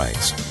all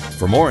rights.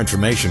 For more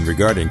information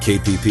regarding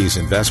KPP's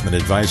investment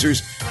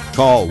advisors,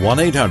 call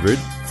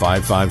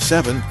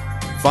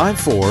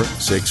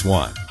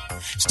 1-800-557-5461.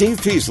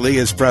 Steve Peasley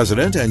is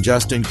President and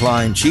Justin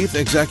Klein Chief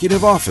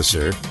Executive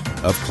Officer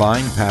of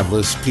Klein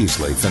Pavlis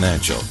Peasley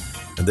Financial.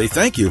 And they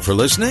thank you for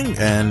listening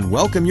and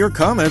welcome your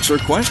comments or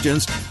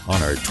questions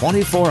on our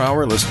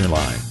 24-hour listener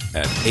line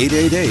at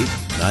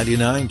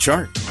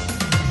 888-99-CHART.